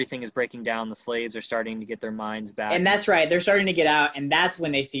everything is breaking down. The slaves are starting to get their minds back. And that's right. They're starting to get out, and that's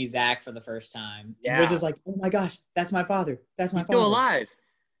when they see Zach for the first time. Yeah. And Riz is like, "Oh my gosh, that's my father. That's my He's father." still alive.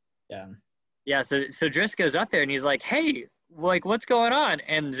 Yeah. Yeah. So Driss goes up there and he's like, "Hey, like, what's going on?"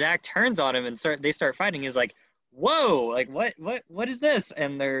 And Zach turns on him and they start fighting. He's like, "Whoa, like what is this?"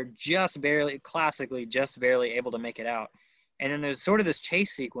 And they're just barely able to make it out. And then there's sort of this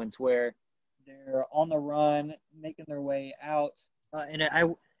chase sequence where they're on the run, making their way out. And I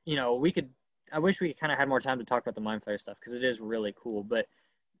wish we kind of had more time to talk about the Mind Flayer stuff because it is really cool. But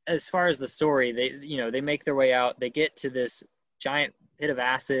as far as the story, they make their way out. They get to this giant pit of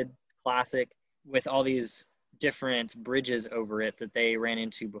acid, classic, with all these different bridges over it that they ran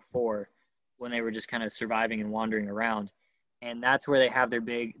into before when they were just kind of surviving and wandering around. And that's where they have the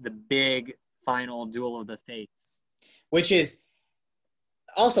big final duel of the fates. Which is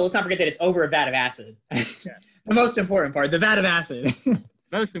also, let's not forget that it's over a vat of acid. Yeah. The most important part, the vat of acid.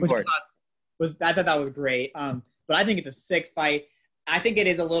 Most important. I thought that was great. But I think it's a sick fight. I think it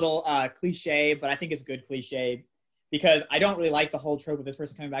is a little cliche, but I think it's good cliche because I don't really like the whole trope of this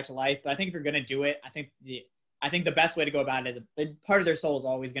person coming back to life. But I think if you're gonna do it, I think the best way to go about it is a part of their soul is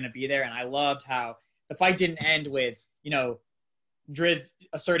always gonna be there. And I loved how the fight didn't end with Driz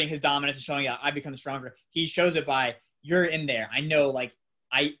asserting his dominance and showing out I become stronger. He shows it by you're in there. I know, like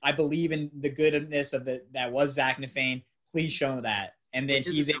I believe in the goodness of that was Zach Nafane. Please show that. And then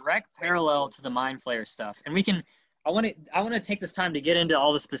he's a direct parallel to the Mind Flayer stuff. And I want to take this time to get into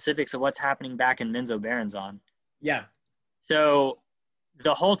all the specifics of what's happening back in Menzoberranzan. Yeah. So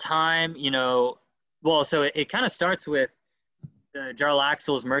the whole time, so it kind of starts with the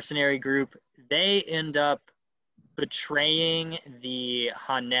Jarlaxle's mercenary group. They end up betraying the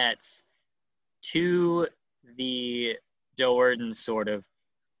Hanettes to the Do'Urden, sort of.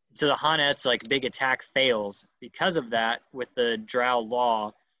 So the Hanettes, like, big attack fails. Because of that, with the Drow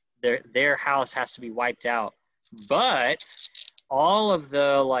law, their house has to be wiped out. But all of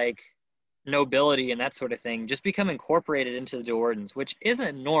the, like, nobility and that sort of thing just become incorporated into the Do'Urdens, which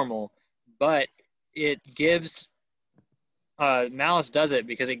isn't normal, but it gives Malice does it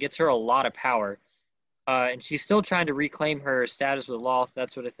because it gets her a lot of power. And she's still trying to reclaim her status with Loth,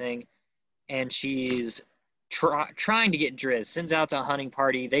 that sort of thing. And she's trying to get Driz, sends out to a hunting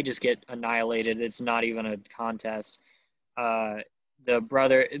party. They just get annihilated. It's not even a contest. The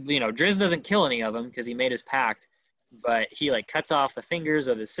brother, Driz doesn't kill any of them because he made his pact, but he like cuts off the fingers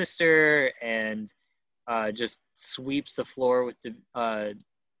of his sister and just sweeps the floor with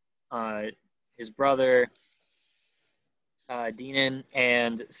his brother, Dinan.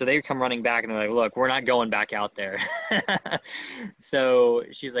 And so they come running back and they're like, look, we're not going back out there. So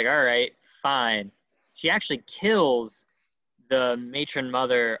she's like, all right, fine. She actually kills the matron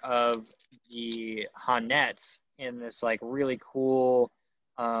mother of the Hanettes in this like really cool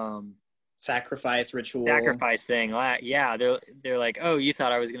sacrifice ritual. Sacrifice thing. Yeah, they're like, oh, you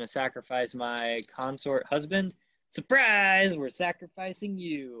thought I was going to sacrifice my consort husband? Surprise, we're sacrificing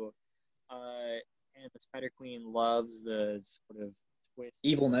you. And the Spider Queen loves the sort of twist.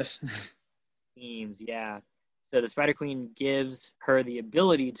 Evilness. Themes, yeah. So the Spider Queen gives her the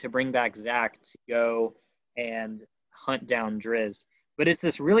ability to bring back Zach to go and hunt down Driz. But it's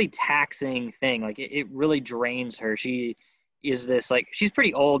this really taxing thing. Like, it really drains her. She is this, like, she's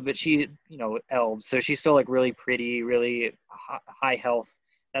pretty old, but she, elves. So she's still, like, really pretty, really high health,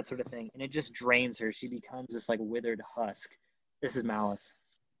 that sort of thing. And it just drains her. She becomes this, like, withered husk. This is Malice.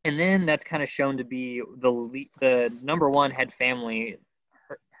 And then that's kind of shown to be the number one head family.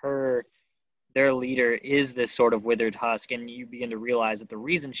 Their leader is this sort of withered husk, and you begin to realize that the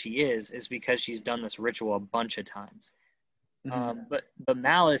reason she is because she's done this ritual a bunch of times. Mm-hmm. But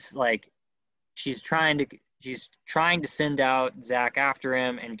Malice, like, she's trying to send out Zach after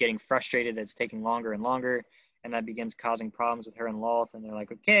him and getting frustrated that it's taking longer and longer, and that begins causing problems with her and Loth. And they're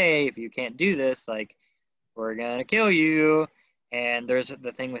like, okay, if you can't do this, like, we're gonna kill you. And there's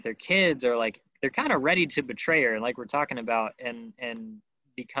the thing with her kids are like, they're kind of ready to betray her, like we're talking about, and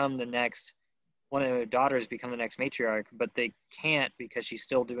become the next. One of their daughters become the next matriarch, but they can't because she's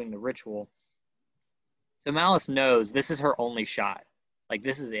still doing the ritual. So Malice knows this is her only shot. Like,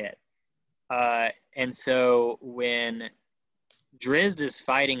 this is it. And so when Drizzt is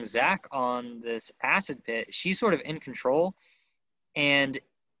fighting Zach on this acid pit, she's sort of in control. And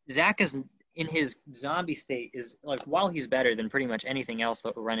Zach is in his zombie state is like, while he's better than pretty much anything else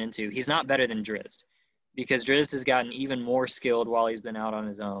that we'll run into, he's not better than Drizzt, because Drizzt has gotten even more skilled while he's been out on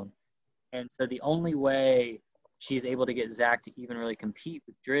his own. And so the only way she's able to get Zach to even really compete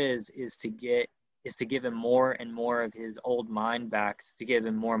with Drizzt is to get is to give him more and more of his old mind back, to give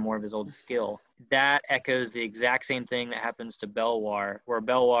him more and more of his old skill. That echoes the exact same thing that happens to Belwar, where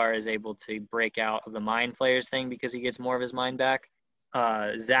Belwar is able to break out of the Mind Flayers thing because he gets more of his mind back.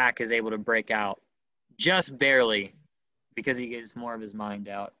 Zack is able to break out just barely because he gets more of his mind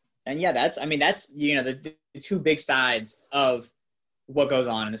out. And yeah, that's the two big sides of what goes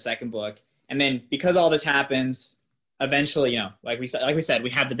on in the second book. And then because all this happens, eventually, like we said,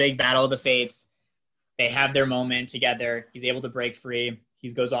 we have the big battle of the fates. They have their moment together. He's able to break free.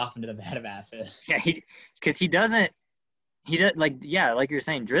 He goes off into the vat of acid. Yeah, because he does, like you're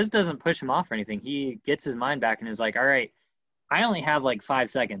saying, Drizzt doesn't push him off or anything. He gets his mind back and is like, all right, I only have like 5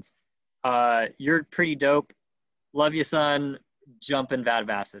 seconds. You're pretty dope. Love you, son. Jump in vat of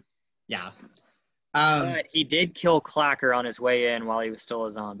acid. Yeah. But he did kill Clacker on his way in while he was still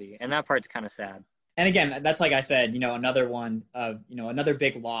a zombie. And that part's kind of sad. And again, that's like I said, another one of, another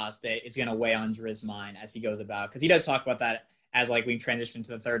big loss that is going to weigh on Drizzt's mind as he goes about. Because he does talk about that as like we transition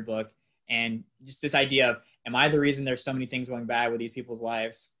to the third book. And just this idea of, am I the reason there's so many things going bad with these people's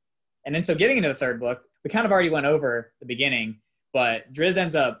lives? And then so getting into the third book, we kind of already went over the beginning. But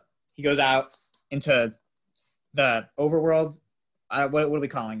Drizzt he goes out into the overworld. What are we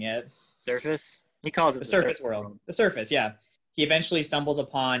calling it? Surface? He calls it the surface world. The surface, yeah. He eventually stumbles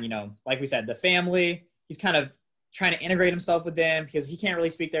upon, like we said, the family. He's kind of trying to integrate himself with them because he can't really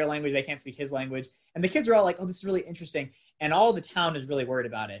speak their language. They can't speak his language. And the kids are all like, oh, this is really interesting. And all the town is really worried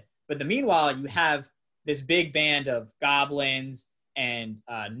about it. But meanwhile, you have this big band of goblins and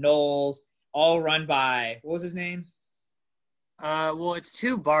gnolls, all run by, what was his name? Well, it's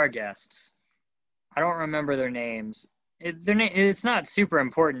 2 bar guests. I don't remember their names. It's not super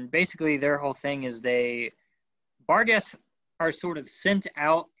important. Basically, their whole thing is bar guests are sort of sent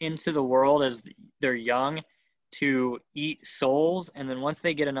out into the world as they're young to eat souls. And then once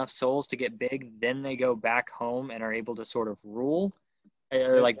they get enough souls to get big, then they go back home and are able to sort of rule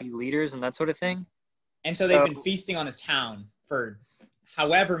or like be leaders and that sort of thing. And so they've been feasting on his town for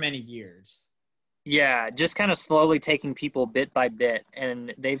however many years. Yeah, just kind of slowly taking people bit by bit.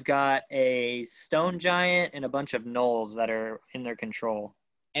 And they've got a stone giant and a bunch of gnolls that are in their control.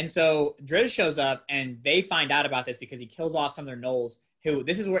 And so Drizzt shows up, and they find out about this because he kills off some of their gnolls, who,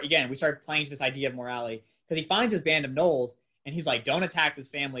 this is where, again, we start playing to this idea of morality, because he finds his band of gnolls, and he's like, don't attack this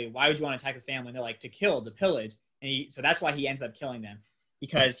family. Why would you want to attack this family? And they're like, to kill, to pillage. And so that's why he ends up killing them,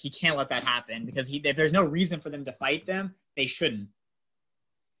 because he can't let that happen, because if there's no reason for them to fight them, they shouldn't.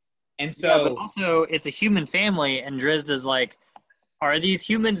 And so... Yeah, but also, it's a human family, and Drizzt is like, are these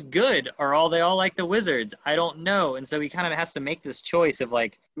humans good? Or are they all like the wizards? I don't know. And so he kind of has to make this choice of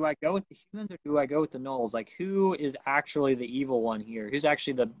like, do I go with the humans or do I go with the gnolls? Like, who is actually the evil one here? Who's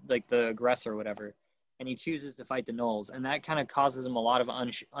actually the aggressor or whatever? And he chooses to fight the gnolls. And that kind of causes him a lot of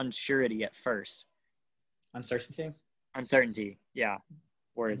unsurety at first. Uncertainty, yeah.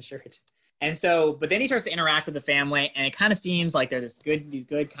 Words. Uncertainty. And so, but then he starts to interact with the family, and it kind of seems like they're these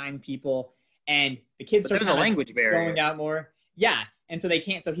good, kind people. And the kids start there's a language barrier going out more. Yeah, and so they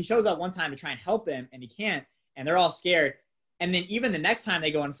can't. So he shows up one time to try and help them, and he can't, and they're all scared. And then even the next time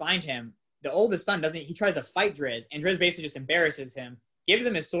they go and find him, the oldest son he tries to fight Drizzt, and Drizzt basically just embarrasses him, gives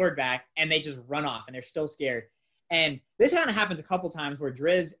him his sword back, and they just run off, and they're still scared. And this kind of happens a couple times where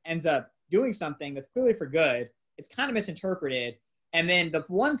Drizzt ends up doing something that's clearly for good. It's kind of misinterpreted, and then the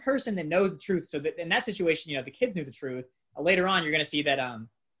one person that knows the truth. So that in that situation, the kids knew the truth. Later on, you're going to see that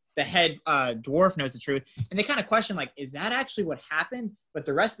the head dwarf knows the truth, and they kind of question, like, is that actually what happened? But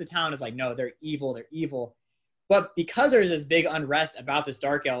the rest of the town is like, no, they're evil. But because there's this big unrest about this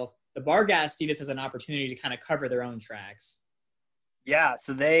dark elf, the Barghast see this as an opportunity to kind of cover their own tracks. Yeah,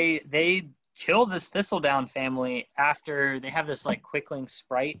 so they kill this Thistledown family after they have this like quickling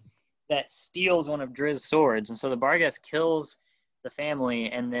sprite that steals one of Drizzt's swords, and so the Barghast kills the family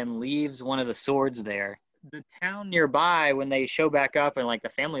and then leaves one of the swords there. The town nearby, when they show back up and like the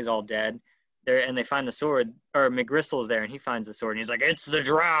family's all dead, and they find the sword, or McGristle's there and he finds the sword and he's like, it's the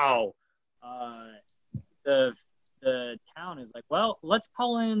Drow. The town is like, well, let's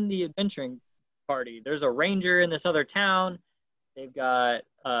call in the adventuring party. There's a ranger in this other town. They've got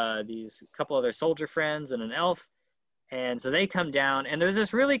these couple other soldier friends and an elf, and so they come down, and there's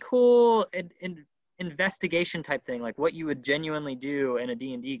this really cool investigation type thing, like what you would genuinely do in a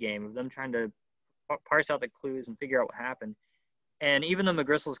D&D game, of them trying to parse out the clues and figure out what happened. And even though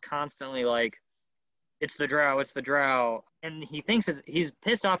McGristle's constantly like, it's the Drow, and he thinks he's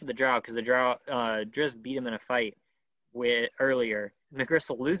pissed off at the Drow because the Drow just beat him in a fight earlier.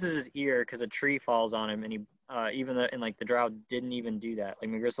 McGristle loses his ear because a tree falls on him, and he the Drow didn't even do that.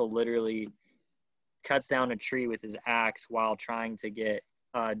 Like McGristle literally cuts down a tree with his axe while trying to get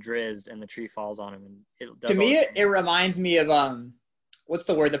Drizzt, and the tree falls on him, and it does. To me, it reminds me of what's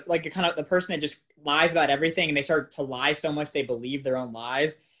the word? Like kind of the person that just lies about everything, and they start to lie so much they believe their own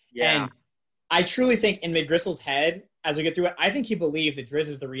lies. Yeah. And I truly think in McGristle's head, as we get through it, I think he believes that Drizzt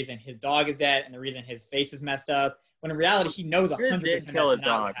is the reason his dog is dead and the reason his face is messed up. When in reality, he knows 100% did kill that's his not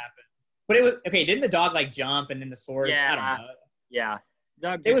dog. what happened. But it was okay. Didn't the dog like jump and then the sword? Yeah. I don't know. Yeah.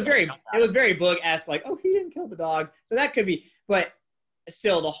 It was very Boog-esque, like, oh, he didn't kill the dog. So that could be, but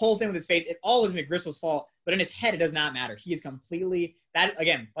still, the whole thing with his face, it all was McGristle's fault. But in his head, it does not matter. He is completely, that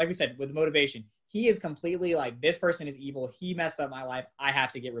again, like we said, with the motivation, he is completely like, this person is evil. He messed up my life. I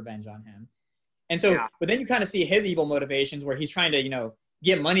have to get revenge on him. And so, but then you kind of see his evil motivations where he's trying to,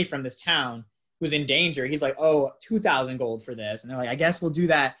 get money from this town who's in danger. He's like, oh, 2,000 gold for this. And they're like, I guess we'll do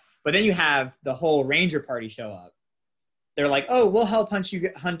that. But then you have the whole ranger party show up. They're like, oh, we'll help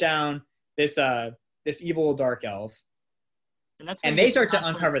hunt down this evil dark elf. And they start to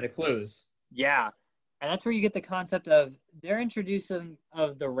uncover the clues. Yeah. And that's where you get the concept of they're introducing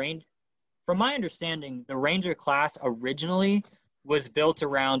of the range. From my understanding, the ranger class originally was built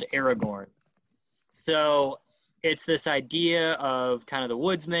around Aragorn. So it's this idea of kind of the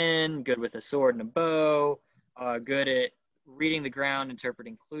woodsman, good with a sword and a bow, good at reading the ground,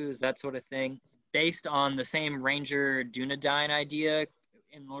 interpreting clues, that sort of thing, based on the same Ranger Dunedain idea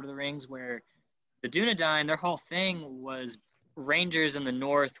in Lord of the Rings, where the Dunedain, their whole thing was rangers in the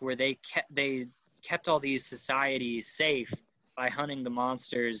north, where they kept all these societies safe by hunting the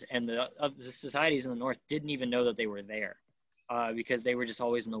monsters, and the societies in the north didn't even know that they were there because they were just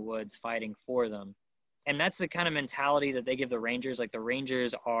always in the woods fighting for them. And that's the kind of mentality that they give the Rangers. Like the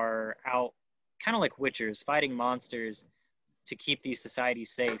Rangers are out kind of like witchers, fighting monsters to keep these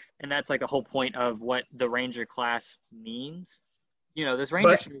societies safe. And that's like the whole point of what the Ranger class means. This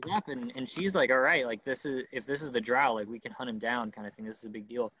Ranger shows up and she's like, all right, like if this is the Drow, like we can hunt him down kind of thing. This is a big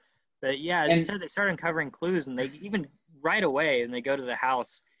deal. But yeah, as you said, they start uncovering clues, and they even right away, and they go to the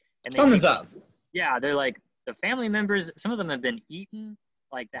house. And something's up. Yeah, they're like, the family members, some of them have been eaten.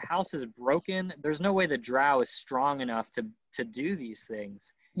 Like the house is broken. There's no way the Drow is strong enough to do these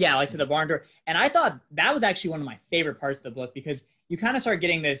things. Yeah, like to the barn door. And I thought that was actually one of my favorite parts of the book, because you kind of start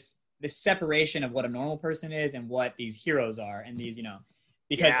getting this separation of what a normal person is and what these heroes are. And these,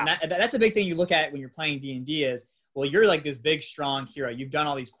 because that's a big thing you look at when you're playing D&D is, well, you're like this big, strong hero. You've done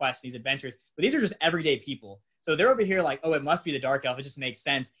all these quests, these adventures, but these are just everyday people. So they're over here like, oh, it must be the Dark Elf. It just makes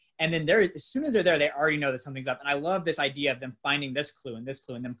sense. And then as soon as they're there, they already know that something's up. And I love this idea of them finding this clue and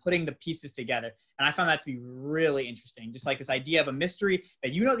then putting the pieces together. And I found that to be really interesting. Just like this idea of a mystery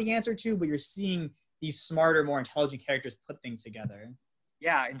that you know the answer to, but you're seeing these smarter, more intelligent characters put things together.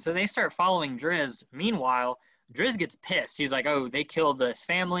 Yeah, and so they start following Drizzt. Meanwhile, Drizzt gets pissed. He's like, oh, they killed this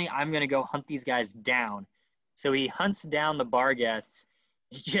family. I'm going to go hunt these guys down. So he hunts down the Barghests,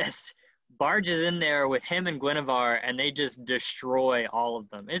 just barges in there with him and Guinevere, and they just destroy all of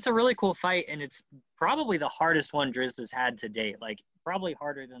them. It's a really cool fight, and it's probably the hardest one Drizzt has had to date. Like, probably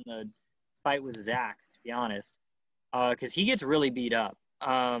harder than the fight with Zack, to be honest, because he gets really beat up.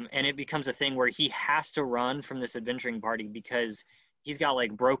 And it becomes a thing where he has to run from this adventuring party because he's got,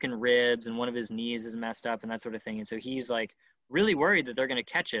 like, broken ribs and one of his knees is messed up and that sort of thing. And so he's, like, really worried that they're going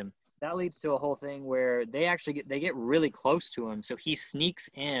to catch him. That leads to a whole thing where they get really close to him. So he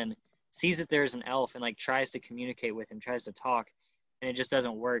sneaks in, sees that there's an elf, and like tries to communicate with him, tries to talk, and it just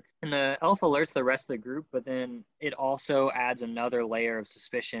doesn't work. And the elf alerts the rest of the group, but then it also adds another layer of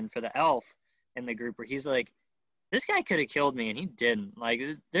suspicion for the elf in the group, where he's like, this guy could have killed me and he didn't. Like,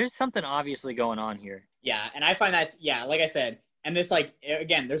 there's something obviously going on here. Yeah, and I find that, like I said, and this, like,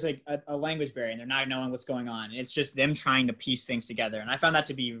 again, there's like a language barrier and they're not knowing what's going on. It's just them trying to piece things together. And I found that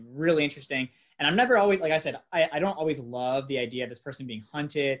to be really interesting. And I'm never always, like I said, I don't always love the idea of this person being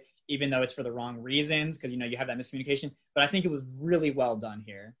hunted, even though it's for the wrong reasons, because, you have that miscommunication. But I think it was really well done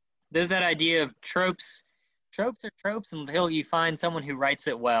here. There's that idea of tropes. Tropes are tropes until you find someone who writes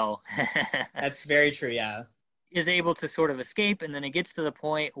it well. That's very true, yeah. Is able to sort of escape, and then it gets to the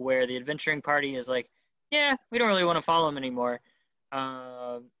point where the adventuring party is like, yeah, we don't really want to follow him anymore.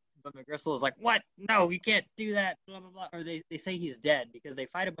 But McGristle is like, what? No, you can't do that, blah, blah, blah. Or they say he's dead because they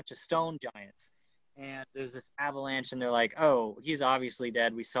fight a bunch of stone giants. And there's this avalanche, and they're like, oh, he's obviously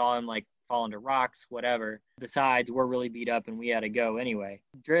dead. We saw him, like, fall into rocks, whatever. Besides, we're really beat up, and we had to go anyway.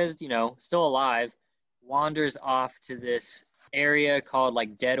 Drizzt, still alive, wanders off to this area called,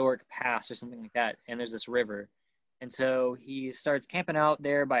 like, Dead Orc Pass or something like that, and there's this river. And so he starts camping out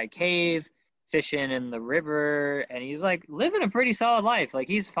there by a cave, fishing in the river, and he's like living a pretty solid life. Like,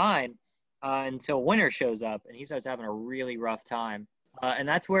 he's fine until winter shows up, and he starts having a really rough time. And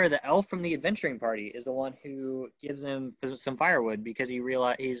that's where the elf from the adventuring party is the one who gives him some firewood because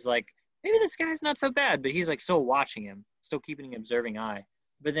he's like, maybe this guy's not so bad, but he's like still watching him, still keeping an observing eye.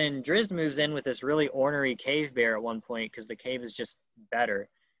 But then Drizzt moves in with this really ornery cave bear at one point because the cave is just better.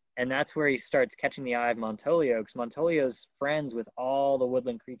 And that's where he starts catching the eye of Montolio because Montolio's friends with all the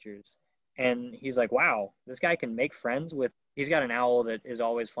woodland creatures. And he's like, wow, this guy can make friends with. He's got an owl that is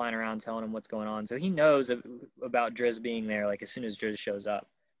always flying around telling him what's going on. So he knows about Drizzt being there, like as soon as Drizzt shows up.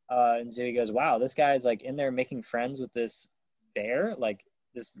 And so he goes, wow, this guy's like in there making friends with this bear, like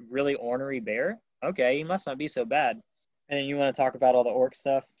this really ornery bear. Okay, he must not be so bad. And then you want to talk about all the orc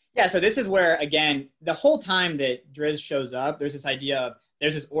stuff? Yeah, so this is where, again, the whole time that Drizzt shows up, there's this idea of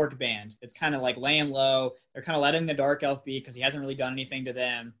there's this orc band. It's kind of like laying low. They're kind of letting the dark elf be because he hasn't really done anything to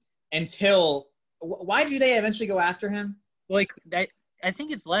them until. Why do they eventually go after him? Like, I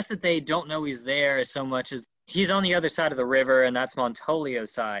think it's less that they don't know he's there so much as he's on the other side of the river, and that's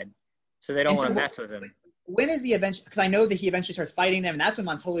Montolio's side. So they don't want to mess with him. When is the event? Because I know that he eventually starts fighting them, and that's when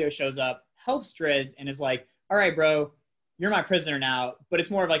Montolio shows up, helps Drizzt, and is like, all right, bro, you're my prisoner now. But it's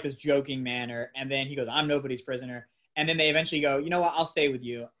more of like this joking manner. And then he goes, I'm nobody's prisoner. And then they eventually go, you know what, I'll stay with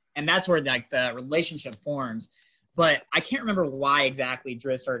you. And that's where like the relationship forms. But I can't remember why exactly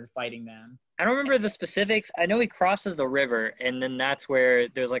Drizzt started fighting them. I don't remember the specifics. I know he crosses the river, and then that's where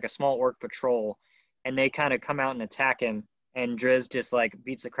there's like a small orc patrol, and they kind of come out and attack him, and Drizzt just like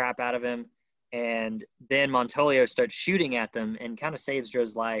beats the crap out of him, and then Montolio starts shooting at them and kind of saves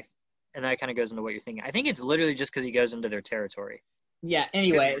Drizzt's life, and that kind of goes into what you're thinking. I think it's literally just because he goes into their territory. Yeah,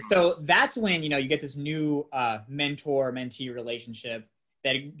 anyway, so that's when, you get this new mentor-mentee relationship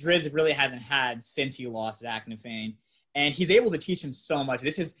that Drizzt really hasn't had since he lost Zach Nefane. And he's able to teach him so much.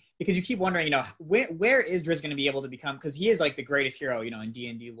 This is because you keep wondering, where is Drizzt going to be able to become? Because he is like the greatest hero, in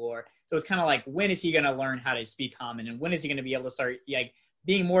D&D lore. So it's kind of like, when is he going to learn how to speak common? And when is he going to be able to start like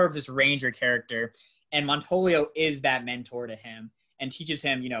being more of this ranger character? And Montolio is that mentor to him and teaches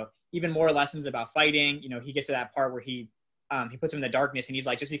him, even more lessons about fighting. He gets to that part where he puts him in the darkness and he's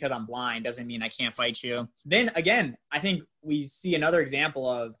like, just because I'm blind doesn't mean I can't fight you. Then again, I think we see another example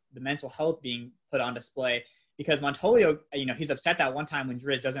of the mental health being put on display. Because Montolio, he's upset that one time when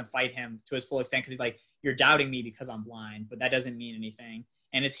Drizzt doesn't fight him to his full extent because he's like, you're doubting me because I'm blind, but that doesn't mean anything.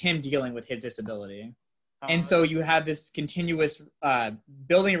 And it's him dealing with his disability. And so you have this continuous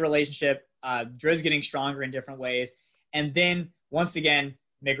building a relationship, Drizzt getting stronger in different ways. And then, once again,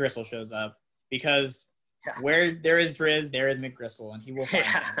 McGristle shows up because where there is Drizzt, there is McGristle, and he will find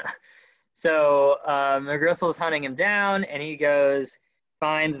him. So McGristle's hunting him down, and he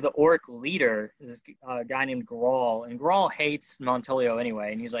finds the orc leader, this guy named Grawl, and Grawl hates Montolio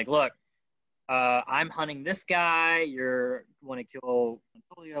anyway, and he's like, look, I'm hunting this guy, you want to kill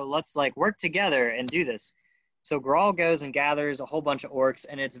Montolio, let's like work together and do this. So Grawl goes and gathers a whole bunch of orcs,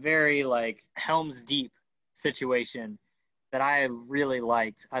 and it's very like Helm's Deep situation that I really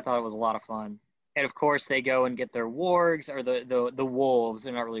liked. I thought it was a lot of fun. And of course they go and get their wargs, or the wolves,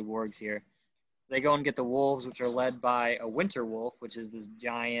 they're not really wargs here. They go and get the wolves, which are led by a winter wolf, which is this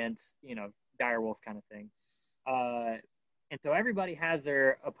giant, dire wolf kind of thing. And so everybody has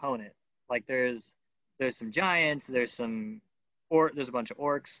their opponent. Like there's some giants, there's a bunch of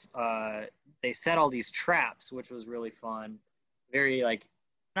orcs. They set all these traps, which was really fun. Very like,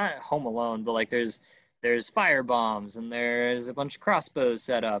 not Home Alone, but like there's fire bombs, and there's a bunch of crossbows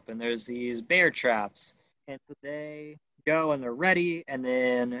set up, and there's these bear traps. And so they go and they're ready, and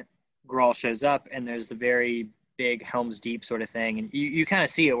then Grawl shows up, and there's the very big Helm's Deep sort of thing, and you kind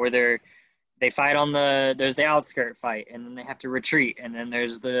of see it where they fight there's the outskirt fight, and then they have to retreat, and then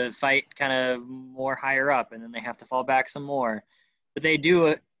there's the fight kind of more higher up, and then they have to fall back some more. But they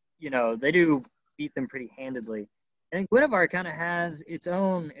do beat them pretty handedly. I think Guinevere kind of has its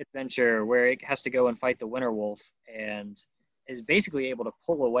own adventure where it has to go and fight the Winter Wolf, and is basically able to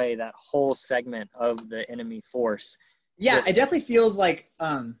pull away that whole segment of the enemy force. Yeah, it definitely feels like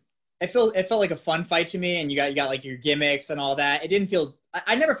it felt like a fun fight to me, and you got like your gimmicks and all that. It didn't feel.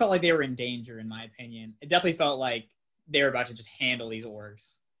 I never felt like they were in danger, in my opinion. It definitely felt like they were about to just handle these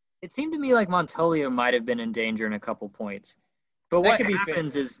orcs. It seemed to me like Montolio might have been in danger in a couple points. But what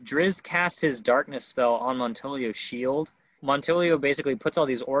happens is Drizzt casts his darkness spell on Montolio's shield. Montolio basically puts all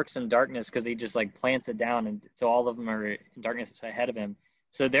these orcs in darkness because he just like plants it down, and so all of them are in darkness ahead of him.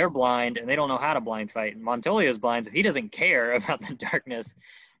 So they're blind, and they don't know how to blind fight. And Montolio's blind, so he doesn't care about the darkness,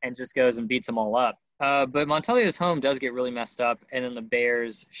 and just goes and beats them all up. But Montolio's home does get really messed up, and then the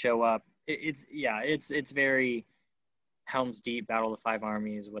bears show up. It's very Helm's Deep, Battle of the Five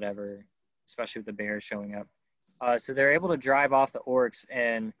Armies, whatever, especially with the bears showing up. So they're able to drive off the orcs,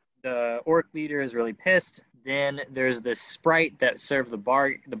 and the orc leader is really pissed. then there's this sprite that served the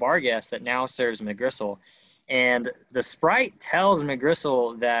bar guest that now serves McGristle. And the sprite tells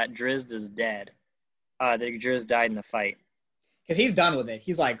McGristle that Drizzt is dead, that Drizzt died in the fight. Because he's done with it.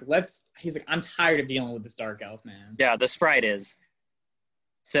 He's like, I'm tired of dealing with this dark elf, man. Yeah, the sprite is.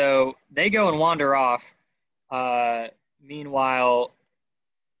 So they go and wander off. Meanwhile,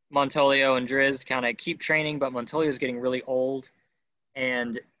 Montolio and Drizzt kind of keep training, but Montolio's getting really old,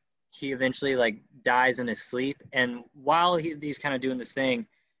 and he eventually like dies in his sleep. And while he's kind of doing this thing,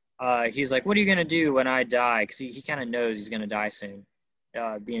 he's like, "What are you gonna do when I die?" Because he kind of knows he's gonna die soon,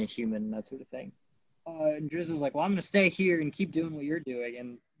 being a human and that sort of thing. And Drizzt is like, "Well, I'm gonna stay here and keep doing what you're doing."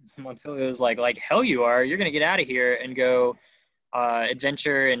 And Montolio's like hell you are! You're gonna get out of here and go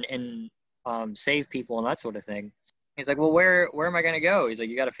adventure and save people and that sort of thing. He's like, well, where am I going to go? He's like,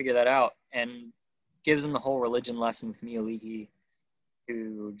 you got to figure that out. And gives him the whole religion lesson with Mia Leahy,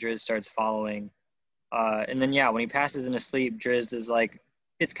 who Drizzt starts following. And then, yeah, when he passes into sleep, Drizzt is like,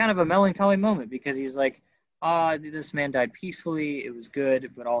 it's kind of a melancholy moment because he's like, this man died peacefully. It was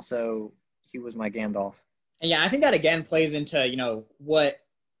good, but also he was my Gandalf. And yeah, I think that again plays into, what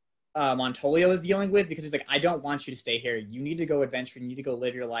Montolio is dealing with, because he's like, I don't want you to stay here. You need to go adventure. You need to go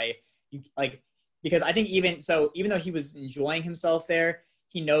live your life. Because I think even though he was enjoying himself there,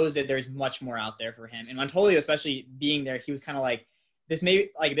 he knows that there's much more out there for him. And Montolio, especially being there, he was kind of like, this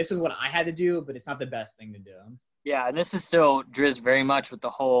is what I had to do, but it's not the best thing to do. Yeah, and this is still Drizzt very much with the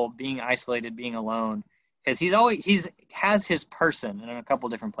whole being isolated, being alone, because he's has his person in a couple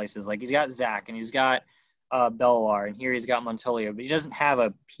different places. Like he's got Zach and he's got Bellar, and here he's got Montolio, but he doesn't have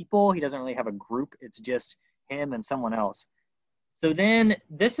a people. He doesn't really have a group. It's just him and someone else. So then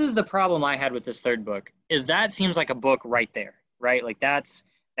this is the problem I had with this third book, is that seems like a book right there, right? Like that's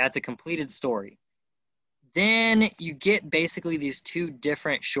a completed story. Then you get basically these two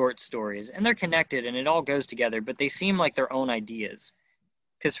different short stories, and they're connected and it all goes together, but they seem like their own ideas.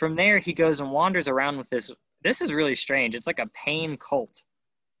 Because from there, he goes and wanders around with this. This is really strange. It's like a pain cult.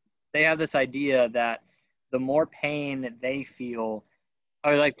 They have this idea that the more pain that they feel,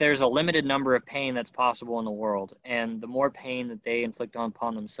 or like there's a limited number of pain that's possible in the world, and the more pain that they inflict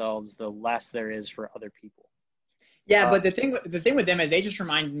upon themselves, the less there is for other people. Yeah, but the thing with them is they just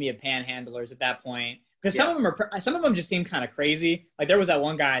reminded me of panhandlers at that point, because some of them just seem kind of crazy. Like there was that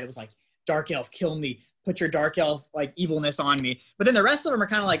one guy that was like, "Dark elf, kill me. Put your dark elf like evilness on me." But then the rest of them are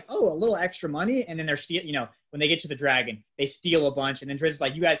kind of like, "Oh, a little extra money," and then they're when they get to the dragon, they steal a bunch, and then Drizzt is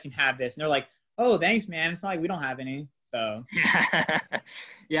like, "You guys can have this," and they're like, "Oh, thanks, man. It's not like we don't have any." So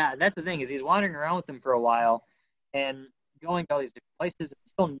yeah, that's the thing, is he's wandering around with them for a while and going to all these different places and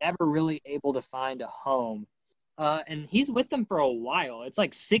still never really able to find a home. And he's with them for a while. It's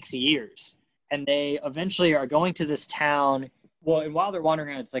like 6 years. And they eventually are going to this town. Well, and while they're wandering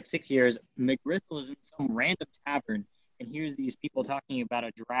around, it's like 6 years. McGristle is in some random tavern and hears these people talking about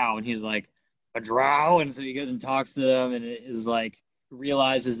a drow. And he's like, a drow? And so he goes and talks to them and it is like,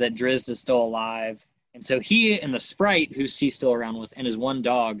 realizes that Drizzt is still alive. And so he and the sprite, who he's still around with, and his one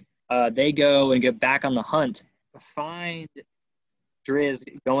dog, they go and get back on the hunt, find Drizzt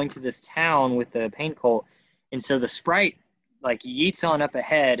going to this town with the pain cult. And so the sprite, like, yeets on up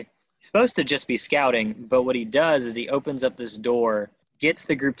ahead. He's supposed to just be scouting, but what he does is he opens up this door, gets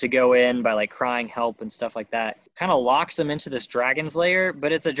the group to go in by, like, crying help and stuff like that, kind of locks them into this dragon's lair,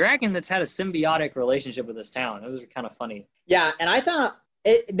 but it's a dragon that's had a symbiotic relationship with this town. It was kind of funny. Yeah, and I thought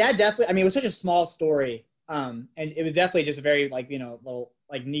that definitely, I mean, it was such a small story, and it was definitely just a very, little,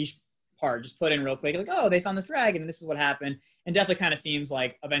 niche part, just put in real quick, like, oh, they found this dragon, and this is what happened, and definitely kind of seems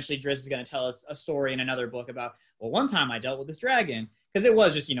like eventually Drizzt is going to tell a story in another book about, well, one time I dealt with this dragon, because it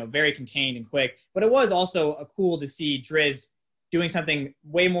was just, very contained and quick, but it was also cool to see Drizzt doing something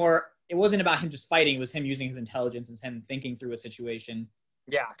way more. It wasn't about him just fighting, it was him using his intelligence and him thinking through a situation.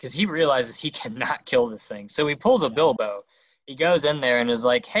 Yeah, because he realizes he cannot kill this thing, so he pulls a Bilbo. He goes in there and is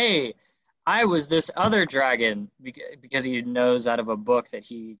like, hey, I was this other dragon, because he knows out of a book that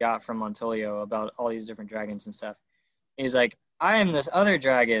he got from Montolio about all these different dragons and stuff. He's like, I am this other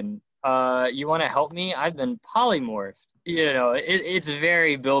dragon. You want to help me? I've been polymorphed. It's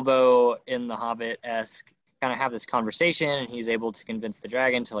very Bilbo in The Hobbit-esque. Kind of have this conversation, and he's able to convince the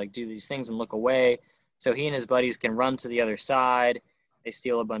dragon to do these things and look away. So he and his buddies can run to the other side. They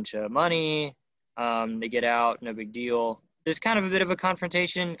steal a bunch of money. They get out, no big deal. There's kind of a bit of a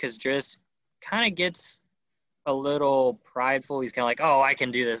confrontation because Drizzt kind of gets a little prideful. He's kind of like, oh, I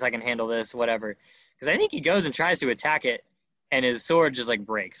can do this. I can handle this, whatever. Because I think he goes and tries to attack it, and his sword just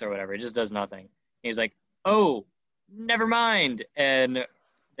breaks or whatever. It just does nothing. And he's like, oh, never mind. And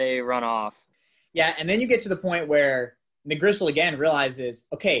they run off. Yeah, and then you get to the point where McGristle again realizes,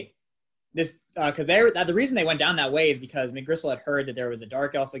 okay, this because the reason they went down that way is because McGristle had heard that there was a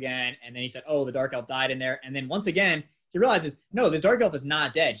dark elf again, and then he said, "Oh, the dark elf died in there." And then once again, he realizes, no, this dark elf is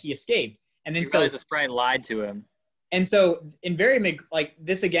not dead. He escaped. And then he realized the sprite lied to him. And so in like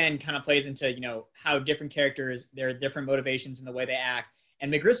this again kind of plays into, you know, how different characters, there are different motivations in the way they act.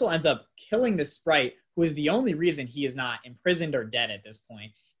 And McGristle ends up killing this sprite, who is the only reason he is not imprisoned or dead at this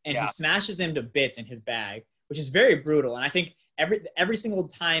point. And he smashes him to bits in his bag, which is very brutal. And I think every single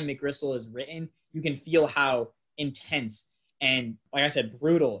time McGristle is written, you can feel how intense and, like I said,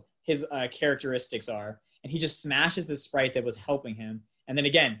 brutal his characteristics are. And he just smashes the sprite that was helping him. And then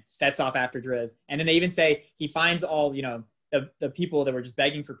again, sets off after Driz. And then they even say he finds all, you know, the people that were just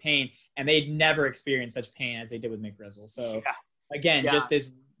begging for pain, and they'd never experienced such pain as they did with McGrizzle. So again, just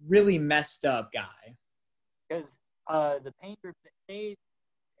this really messed up guy. Because the pain group, they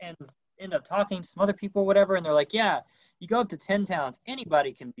end up talking to some other people or whatever, and they're like, yeah, you go up to 10 towns,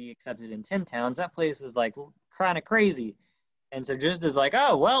 anybody can be accepted in 10 towns. That place is like kind of crazy. And so Driz is like,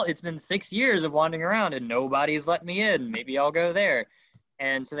 oh, well, it's been 6 years of wandering around and nobody's let me in. Maybe I'll go there.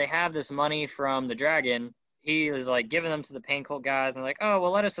 And so they have this money from the dragon. He is like giving them to the pain cult guys, and they're like, oh,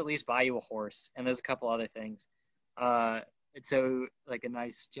 well, let us at least buy you a horse. And there's a couple other things. So like a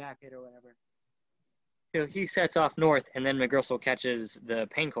nice jacket or whatever. So he sets off north, and then McGristle catches the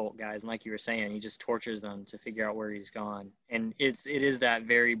pain cult guys. And like you were saying, he just tortures them to figure out where he's gone. And it is that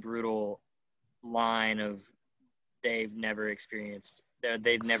very brutal line of they've never experienced,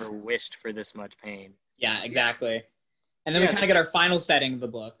 they've never wished for this much pain. Yeah, exactly. And then we kind of get our final setting of the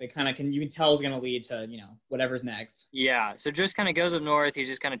book. They kind of you can tell is going to lead to, you know, whatever's next. Yeah. So Driz kind of goes up north. He's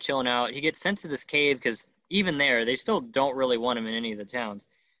just kind of chilling out. He gets sent to this cave because even there, they still don't really want him in any of the towns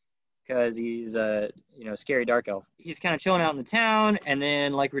because he's a, you know, scary dark elf. He's kind of chilling out in the town. And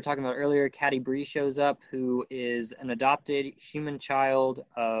then, like we were talking about earlier, Catti Bree shows up, who is an adopted human child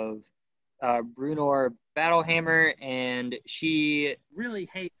of Bruenor Battlehammer. And she really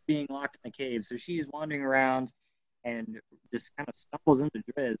hates being locked in the cave. So she's wandering around and just kind of stumbles into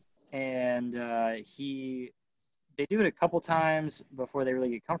Driz, and they do it a couple times before they really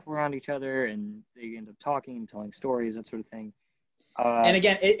get comfortable around each other, and they end up talking and telling stories, that sort of thing. And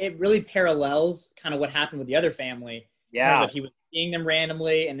again, it really parallels kind of what happened with the other family. Yeah. In terms of he was seeing them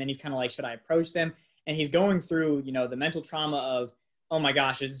randomly, and then he's kind of like, should I approach them? And he's going through, you know, the mental trauma of, oh my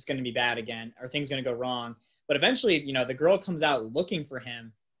gosh, is this going to be bad again? Are things going to go wrong? But eventually, you know, the girl comes out looking for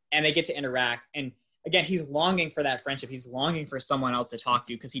him, and they get to interact. And again, he's longing for that friendship. He's longing for someone else to talk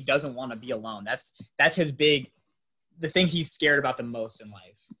to because he doesn't want to be alone. That's his the thing he's scared about the most in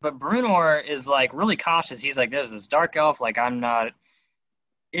life. But Bruenor is like really cautious. He's like, there's this dark elf. Like,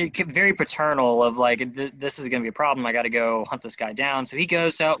 very paternal of like, this is going to be a problem. I got to go hunt this guy down. So he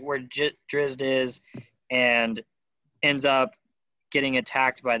goes out where Driz is and ends up getting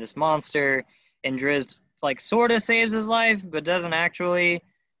attacked by this monster. And Driz like sort of saves his life, but doesn't actually.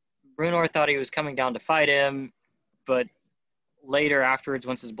 Bruenor thought he was coming down to fight him, but later afterwards,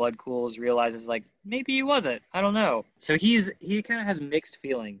 once his blood cools, realizes like maybe he wasn't. I don't know. So he kind of has mixed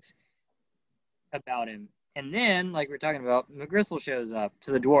feelings about him. And then, like we're talking about, McGristle shows up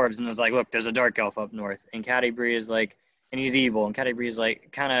to the dwarves and is like, look, there's a dark elf up north. And Catti Bree is like, and he's evil. And Catti Bree is like,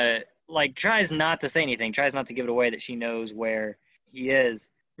 kind of like tries not to say anything, tries not to give it away that she knows where he is.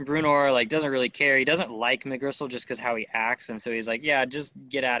 Bruenor like doesn't really care. He doesn't like McGristle just because how he acts, and so he's like, yeah, just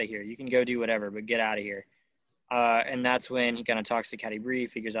get out of here. You can go do whatever, but get out of here. And that's when he kind of talks to Catti Bree,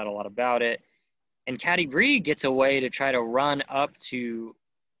 figures out a lot about it. And Catti Bree gets away to try to run up to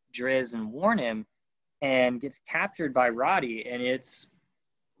Driz and warn him, and gets captured by Roddy, and it's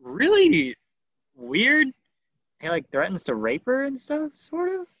really weird. He like threatens to rape her and stuff, sort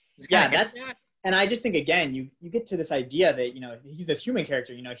of. And I just think, again, you get to this idea that, you know, he's this human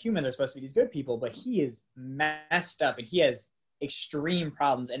character. You know, humans are supposed to be these good people, but he is messed up and he has extreme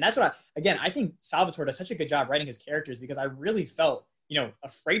problems. And that's what I think Salvatore does such a good job writing his characters, because I really felt, you know,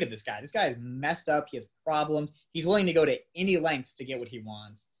 afraid of this guy. This guy is messed up. He has problems. He's willing to go to any lengths to get what he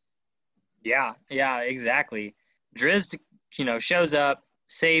wants. Yeah, exactly. Driz, you know, shows up,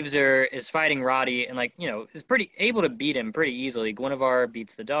 saves her, is fighting Roddy, and like, you know, is pretty able to beat him pretty easily. Guinevere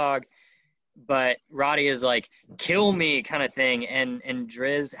beats the dog. But Roddy is like, kill me kind of thing. And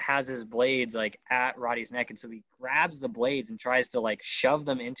Driz has his blades like at Roddy's neck. And so he grabs the blades and tries to like shove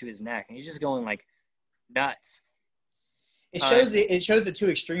them into his neck. And he's just going like nuts. It shows the two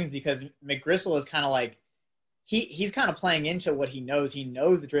extremes, because McGristle is kind of like, he's kind of playing into what he knows. He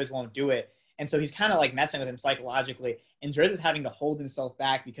knows that Driz won't do it. And so he's kind of like messing with him psychologically. And Driz is having to hold himself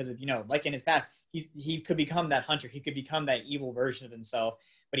back because of, you know, like in his past, he could become that hunter. He could become that evil version of himself.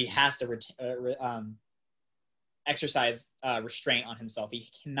 But he has to exercise restraint on himself. He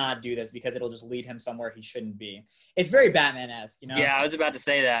cannot do this because it'll just lead him somewhere he shouldn't be. It's very Batman-esque, you know? Yeah, I was about to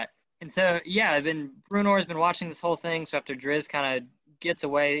say that. And so, yeah, Brunor's been watching this whole thing. So after Driz kind of gets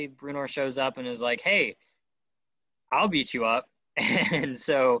away, Brunor shows up and is like, hey, I'll beat you up. And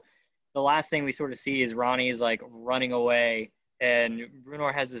so the last thing we sort of see is Ronnie's like running away. And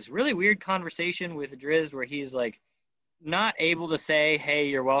Brunor has this really weird conversation with Driz where he's like not able to say, hey,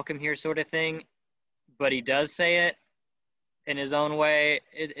 you're welcome here sort of thing. But he does say it in his own way.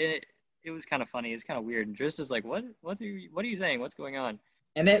 It was kind of funny. It's kind of weird. And Driz is like, what are you saying? What's going on?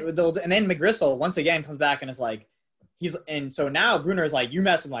 And then McGristle once again comes back and is like, so now Brunner is like, you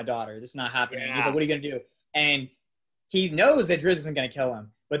mess with my daughter. This is not happening. Yeah. He's like, what are you going to do? And he knows that Driz isn't going to kill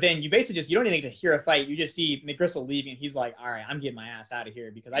him. But then you basically you don't even need to hear a fight. You just see McGristle leaving. He's like, all right, I'm getting my ass out of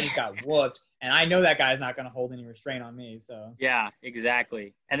here because I just got whooped. And I know that guy's not going to hold any restraint on me. So yeah,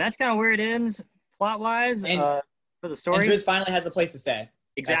 exactly. And that's kind of where it ends plot-wise for the story. And Driz finally has a place to stay.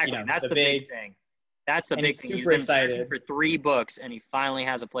 Exactly. That's the big thing. That's the big thing. He's been searching for 3 books, and he finally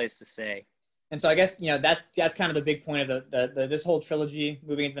has a place to stay. And so I guess, that's kind of the big point of this whole trilogy,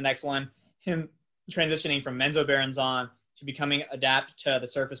 moving into the next one, him transitioning from Menzoberranzan to becoming adapt to the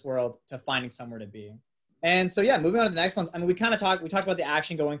surface world to finding somewhere to be. And so, yeah, moving on to the next ones. I mean, we talked about the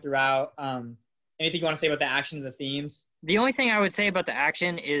action going throughout. Anything you want to say about the action of the themes? The only thing I would say about the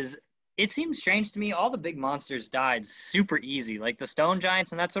action is it seems strange to me. All the big monsters died super easy, like the stone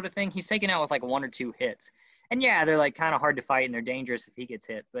giants and that sort of thing. He's taken out with like 1 or 2 hits. And yeah, they're like kind of hard to fight and they're dangerous if he gets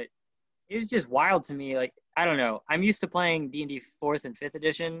hit. But it was just wild to me. Like, I don't know. I'm used to playing D&D 4th and 5th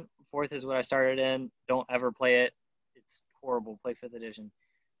edition. 4th is what I started in. Don't ever play it. It's horrible. Play 5th edition.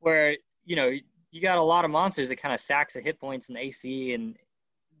 Where, you got a lot of monsters that kind of sacks the hit points and AC, and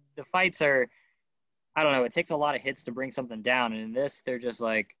the fights are, I don't know, it takes a lot of hits to bring something down. And in this, they're just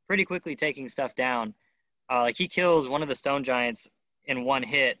like pretty quickly taking stuff down. Like he kills one of the stone giants in 1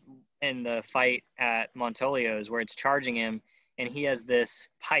 hit in the fight at Montolio's where it's charging him, and he has this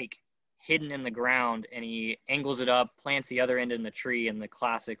pike hidden in the ground, and he angles it up, plants the other end in the tree, and the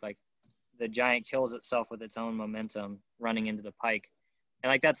classic, like, the giant kills itself with its own momentum running into the pike.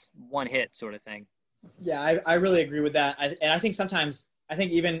 And, like, that's 1 hit sort of thing. Yeah, I really agree with that. And I think sometimes,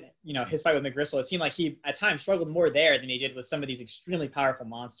 even, his fight with McGristle, it seemed like he, at times, struggled more there than he did with some of these extremely powerful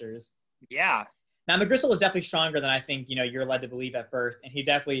monsters. Yeah. Now, McGristle was definitely stronger than I think, you're led to believe at first. And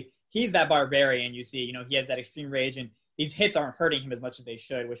he's that barbarian, you see. He has that extreme rage, and these hits aren't hurting him as much as they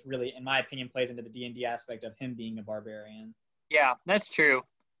should, which really, in my opinion, plays into the D&D aspect of him being a barbarian. Yeah, that's true.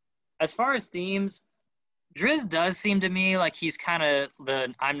 As far as themes, Driz does seem to me like he's kind of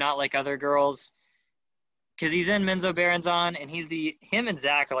the I'm not like other girls, because he's in Menzoberranzan, and him and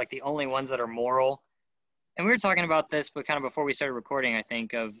Zach are like the only ones that are moral. And we were talking about this, but kind of before we started recording, I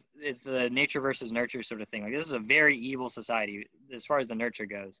think, it's the nature versus nurture sort of thing. Like, this is a very evil society as far as the nurture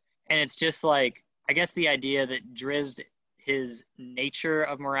goes. And it's just like, I guess the idea that Driz, his nature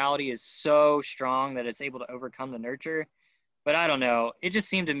of morality is so strong that it's able to overcome the nurture. But I don't know. It just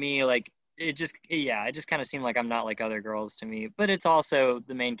seemed to me like, it just kind of seemed like I'm not like other girls to me. But it's also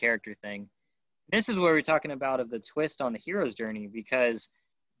the main character thing. This is where we're talking about of the twist on the hero's journey, because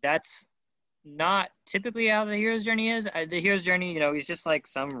that's not typically how the hero's journey is. The hero's journey, he's just like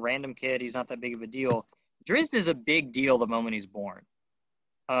some random kid. He's not that big of a deal. Driz is a big deal the moment he's born.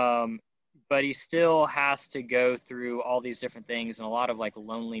 But he still has to go through all these different things and a lot of like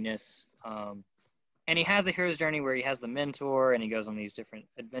loneliness. And he has the hero's journey where he has the mentor and he goes on these different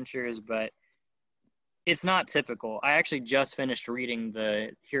adventures, but it's not typical. I actually just finished reading The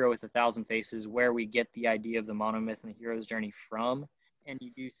Hero with 1,000 Faces, where we get the idea of the monomyth and the hero's journey from. And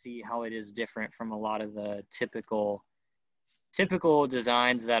you do see how it is different from a lot of the typical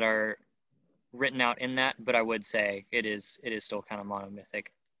designs that are written out in that. But I would say it is still kind of monomythic.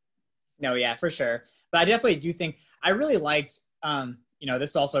 No, yeah, for sure. But I definitely do think I really liked,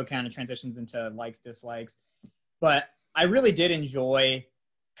 this also kind of transitions into likes, dislikes. But I really did enjoy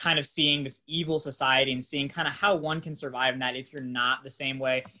kind of seeing this evil society and seeing kind of how one can survive in that if you're not the same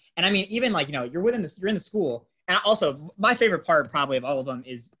way. And I mean, even like, you're in the school. And also, my favorite part probably of all of them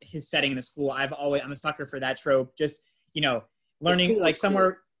is his setting in the school. I'm a sucker for that trope. Just, learning like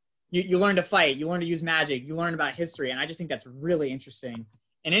somewhere you learn to fight, you learn to use magic, you learn about history. And I just think that's really interesting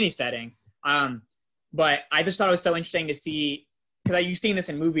in any setting. But I just thought it was so interesting to see, because you've seen this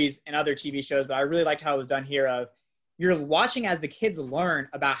in movies and other TV shows, but I really liked how it was done here of you're watching as the kids learn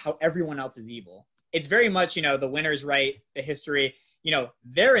about how everyone else is evil. It's very much, the winners write the history.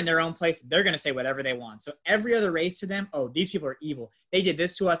 They're in their own place. They're going to say whatever they want. So every other race to them, oh, these people are evil. They did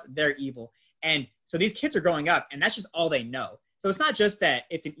this to us. They're evil. And so these kids are growing up, and that's just all they know. So it's not just that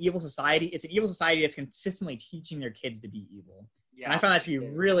it's an evil society. It's an evil society that's consistently teaching their kids to be evil. Yeah, and I found that to be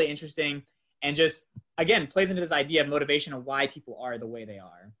really interesting and just, again, plays into this idea of motivation of why people are the way they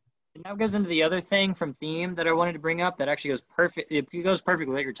are. And now goes into the other thing from theme that I wanted to bring up that actually goes perfect. It goes perfect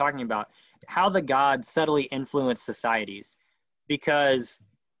with what you're talking about, how the gods subtly influence societies. Because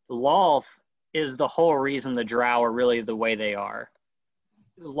Lolth is the whole reason the Drow are really the way they are.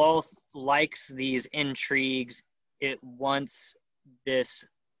 Lolth likes these intrigues. It wants this,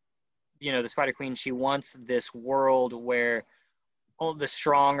 the Spider Queen, she wants this world where all the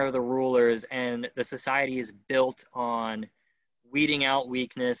strong are the rulers and the society is built on weeding out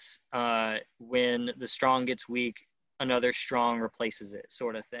weakness. When the strong gets weak, another strong replaces it,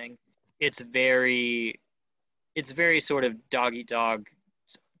 sort of thing. It's very sort of dog eat dog,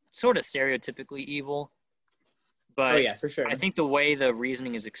 sort of stereotypically evil. But oh yeah, for sure. I think the way the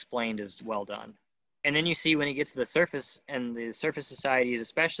reasoning is explained is well done. And then you see when he gets to the surface and the surface societies,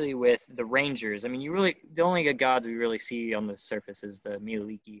 especially with the Rangers. I mean, the only gods we really see on the surface is the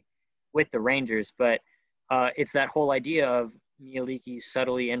Mialiki with the Rangers. But it's that whole idea of Mialiki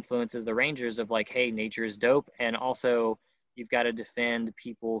subtly influences the Rangers of like, hey, nature is dope. And also you've got to defend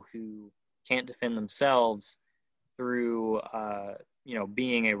people who can't defend themselves through,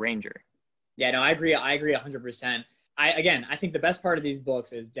 being a Ranger. Yeah, no, I agree 100%. I think the best part of these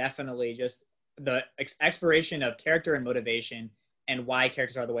books is definitely just the exploration of character and motivation and why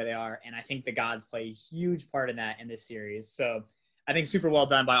characters are the way they are. And I think the gods play a huge part in that in this series. So I think super well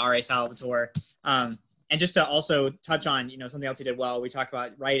done by R.A. Salvatore. And just to also touch on, something else he did well, we talked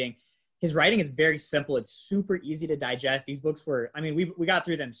about writing. His writing is very simple. It's super easy to digest. These books we got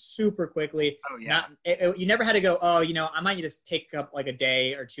through them super quickly. Oh, yeah. You never had to go, I might need to take up like a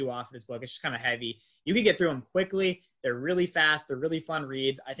day or two off of this book. It's just kind of heavy. You can get through them quickly. They're really fast. They're really fun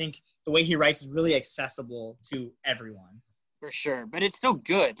reads. I think the way he writes is really accessible to everyone. For sure. But it's still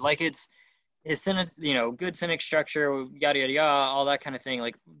good. Like it's his sentence, good sentence structure, yada, yada, yada, all that kind of thing.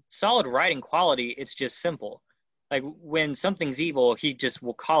 Like solid writing quality. It's just simple. Like when something's evil, he just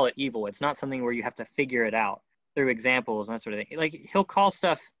will call it evil. It's not something where you have to figure it out through examples and that sort of thing. Like he'll call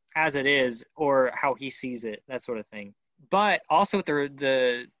stuff as it is or how he sees it, that sort of thing. But also with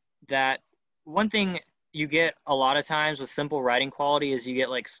that one thing you get a lot of times with simple writing quality is you get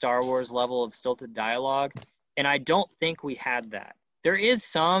like Star Wars level of stilted dialogue. And I don't think we had that. There is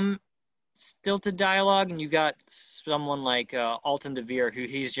some stilted dialogue, and you got someone like Alton Devere, who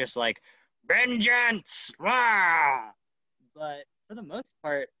he's just like, vengeance! Rah! But for the most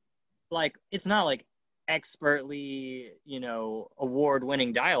part, like, it's not like expertly,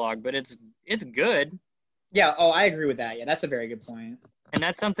 award-winning dialogue, but it's good. Yeah, I agree with that. Yeah, that's a very good point. And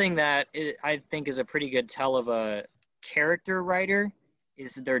that's something that I think is a pretty good tell of a character writer,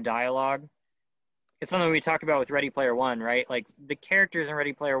 is their dialogue. It's something we talk about with Ready Player One, right? Like, the characters in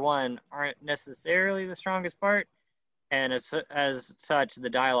Ready Player One aren't necessarily the strongest part, and as such, the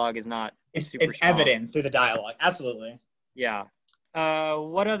dialogue is not super strong. Evident through the dialogue. Absolutely. Yeah.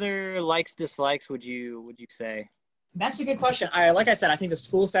 What other likes, dislikes would you say? That's a good question. Like I said, I think the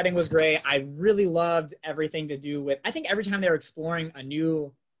school setting was great. I really loved everything to do with, I think every time they were exploring a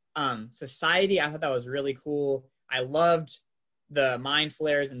new society, I thought that was really cool. I loved the mind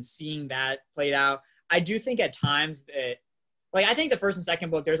flares and seeing that played out. I do think at times that, like, I think the first and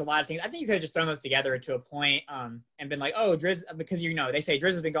second book, there's a lot of things. I think you could have just thrown those together to a point and been like, oh, Driz, because, they say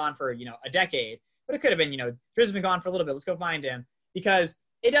Driz has been gone for, a decade. But it could have been, Driz has been gone for a little bit. Let's go find him. Because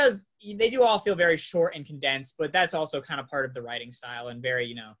they do all feel very short and condensed, but that's also kind of part of the writing style and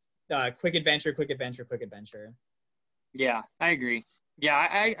very, quick adventure. Yeah, I agree.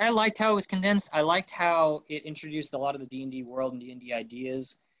 Yeah, I liked how it was condensed. I liked how it introduced a lot of the D&D world and D&D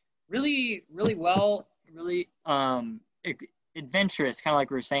ideas really, really well, really adventurous, kind of like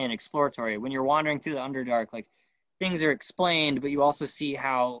we were saying, exploratory. When you're wandering through the Underdark, like, things are explained, but you also see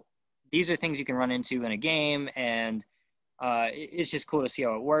how these are things you can run into in a game, and it's just cool to see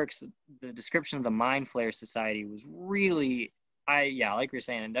how it works. The description of the Mind Flayer Society was really, like you were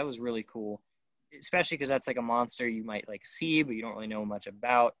saying, that was really cool, especially because that's like a monster you might like see, but you don't really know much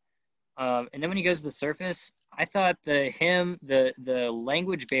about. And then when he goes to the surface, I thought the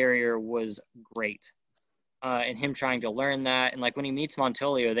language barrier was great, and him trying to learn that. And like when he meets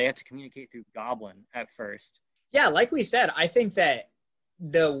Montolio, they have to communicate through Goblin at first. Yeah, like we said, I think that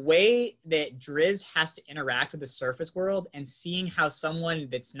the way that Driz has to interact with the surface world and seeing how someone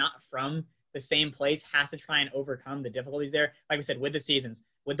that's not from the same place has to try and overcome the difficulties there, like we said, with the seasons,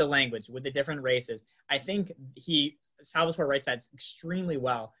 with the language, with the different races, I think Salvatore writes that extremely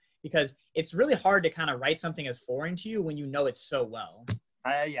well, because it's really hard to kind of write something as foreign to you when you know it so well.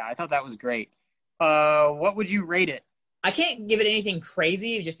 I thought that was great. What would you rate it? I can't give it anything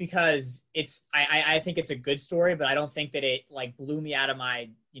crazy just because I think it's a good story, but I don't think that it like blew me out of my,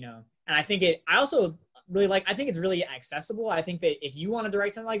 and I also really I think it's really accessible. I think that if you wanted to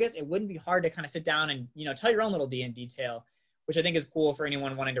write something like this, it wouldn't be hard to kind of sit down and, tell your own little D&D tale, which I think is cool for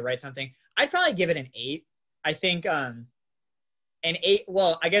anyone wanting to write something. I'd probably give it an 8. I think, an 8,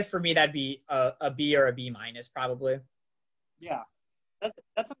 well, I guess for me, that'd be a B or a B minus probably. Yeah.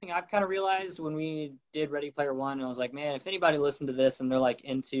 That's something I've kind of realized when we did Ready Player One. And I was like, man, if anybody listened to this and they're like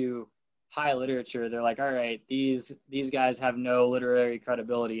into high literature, they're like, all right, these guys have no literary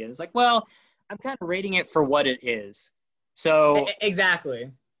credibility. And it's like, well, I'm kind of rating it for what it is. So exactly.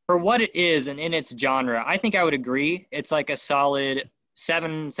 For what it is and in its genre, I think I would agree. It's like a solid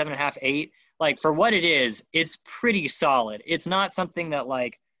 7, 7.5, 8. Like for what it is, it's pretty solid. It's not something that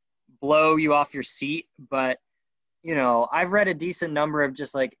like blow you off your seat, but I've read a decent number of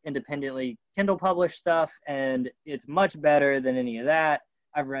just like independently Kindle published stuff, and it's much better than any of that.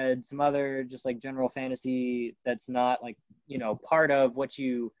 I've read some other just like general fantasy that's not like, part of what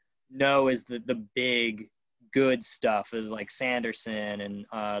is the big good stuff is like Sanderson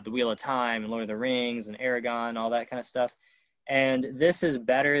and The Wheel of Time and Lord of the Rings and Aragon, all that kind of stuff. And this is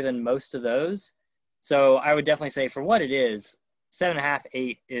better than most of those. So I would definitely say for what it is, 7.5,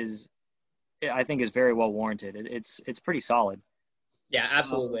 8 I think is very well warranted. It's pretty solid. Yeah,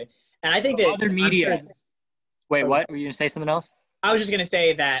 absolutely. And I think that other media. Wait, what? Were you gonna say something else? I was just gonna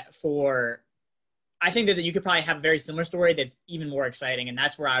say that I think that you could probably have a very similar story that's even more exciting, and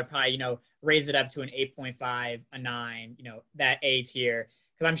that's where I would probably raise it up to an 8.5, a 9, that A tier,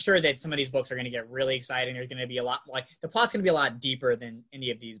 because I'm sure that some of these books are going to get really exciting. There's going to be a lot like the plot's going to be a lot deeper than any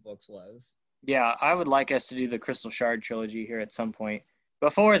of these books was. Yeah, I would like us to do the Crystal Shard trilogy here at some point.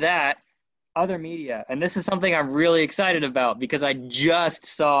 Before that, other media, and this is something I'm really excited about because I just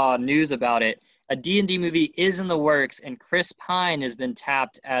saw news about it. A D&D movie is in the works, and Chris Pine has been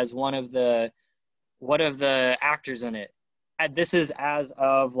tapped as one of the actors in it. And this is as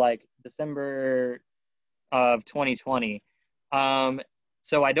of like December of 2020.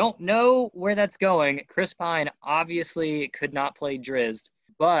 So I don't know where that's going. Chris Pine obviously could not play Drizzt,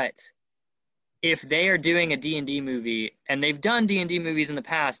 but if they are doing a D&D movie, and they've done D&D movies in the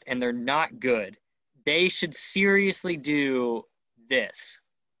past and they're not good, they should seriously do this.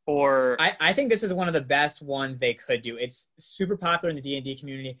 Or I think this is one of the best ones they could do. It's super popular in the D&D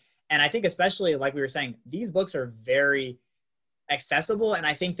community. And I think especially, like we were saying, these books are very accessible, and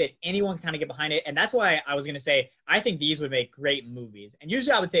I think that anyone can kind of get behind it. And that's why I was going to say, I think these would make great movies. And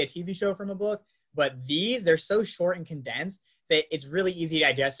usually I would say a TV show from a book, but they're so short and condensed that it's really easy to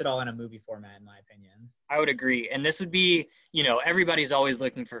digest it all in a movie format, in my opinion. I would agree. And this would be, everybody's always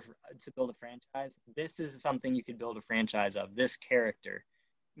looking to build a franchise. This is something you could build a franchise of, this character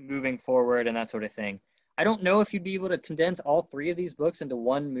moving forward and that sort of thing. I don't know if you'd be able to condense all 3 of these books into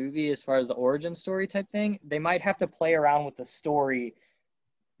one movie as far as the origin story type thing. They might have to play around with the story,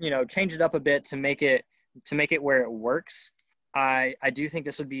 change it up a bit to make it where it works. I do think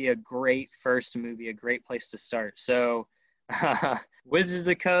this would be a great first movie, a great place to start. So Wizards of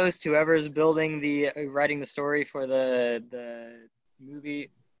the Coast, whoever's writing the story for the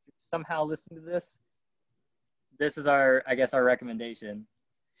movie, somehow listen to this. This is our recommendation.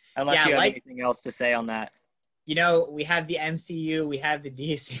 Unless you have anything else to say on that. We have the MCU, we have the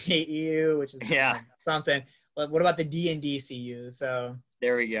DCEU, which is something. What about the D&DCU? So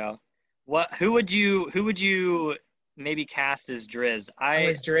there we go. Who would you maybe cast as Drizzt?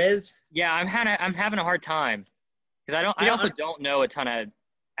 As Drizzt? Yeah, I'm having a hard time because I also don't know a ton of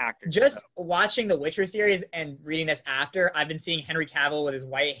actors. Just watching the Witcher series and reading this after, I've been seeing Henry Cavill with his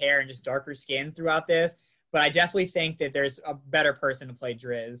white hair and just darker skin throughout this. But I definitely think that there's a better person to play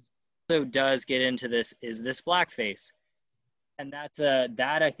Drizzt. Also does get into this is this blackface, and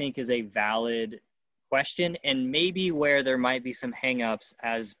that I think is a valid question, and maybe where there might be some hangups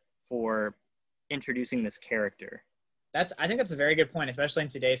as for introducing this character. I think that's a very good point, especially in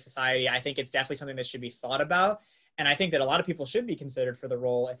today's society. I think it's definitely something that should be thought about, and I think that a lot of people should be considered for the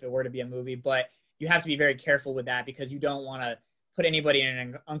role if it were to be a movie. But you have to be very careful with that because you don't want to put anybody in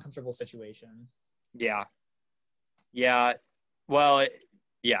an uncomfortable situation. Yeah. Yeah, well,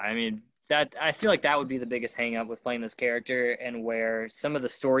 yeah, I mean, I feel like that would be the biggest hang up with playing this character, and where some of the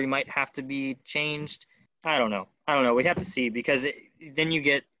story might have to be changed. I don't know. We'd have to see, because then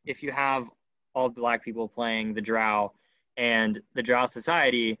if you have all Black people playing the Drow, and the Drow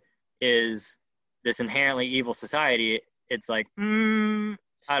society is this inherently evil society, it's like, I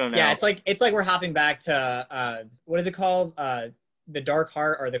don't know. Yeah, it's like we're hopping back to, what is it called? The Dark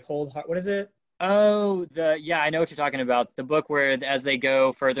Heart or the Cold Heart. What is it? Oh, I know what you're talking about. The book where as they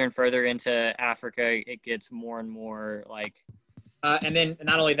go further and further into Africa, it gets more and more like And then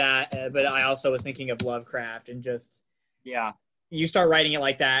not only that, but I also was thinking of Lovecraft and just yeah. you start writing it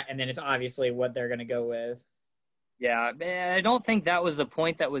like that, and then it's obviously what they're gonna go with. Yeah, I don't think that was the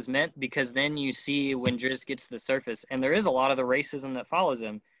point that was meant because then you see when Driz gets to the surface, and there is a lot of the racism that follows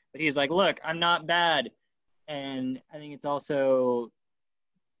him. But he's like, "Look, I'm not bad," and I think it's also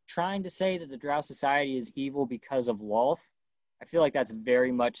trying to say that the Drow Society is evil because of Lolth. I feel like that's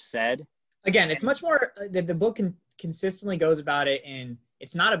very much said. Again, it's much more. The book consistently goes about it, and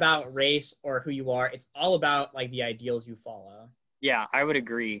it's not about race or who you are. It's all about like the ideals you follow. Yeah, I would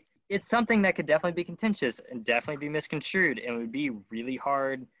agree. It's something that could definitely be contentious and definitely be misconstrued, and would be really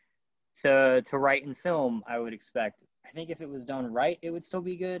hard to write and film. I would expect. I think if it was done right, it would still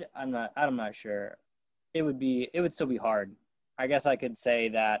be good. I'm not sure. It would still be hard. I guess I could say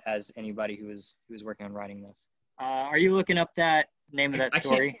that as anybody who was working on writing this. Are you looking up that name of that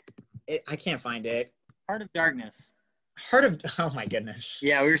story? I can't find it. Heart of Darkness. Heart of Oh my goodness.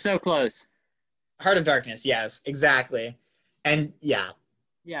 Yeah, we were so close. Heart of Darkness. Yes, exactly. And yeah,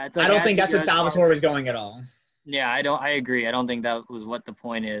 Yeah, it's like I don't think that's what Salvatore was going at all. Yeah, I agree. I don't think that was what the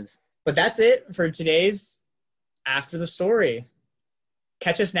point is. But that's it for today's After the Story.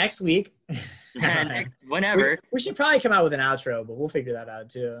 Catch us next week. Whenever. We should probably come out with an outro, but we'll figure that out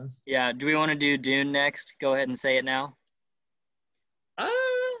too. Yeah. Do we want to do Dune next? Go ahead and say it now.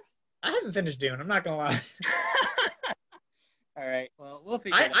 I haven't finished Dune. I'm not gonna lie. All right. Well, we'll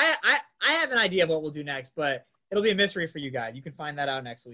figure it out. I have an idea of what we'll do next, but it'll be a mystery for you guys. You can find that out next week.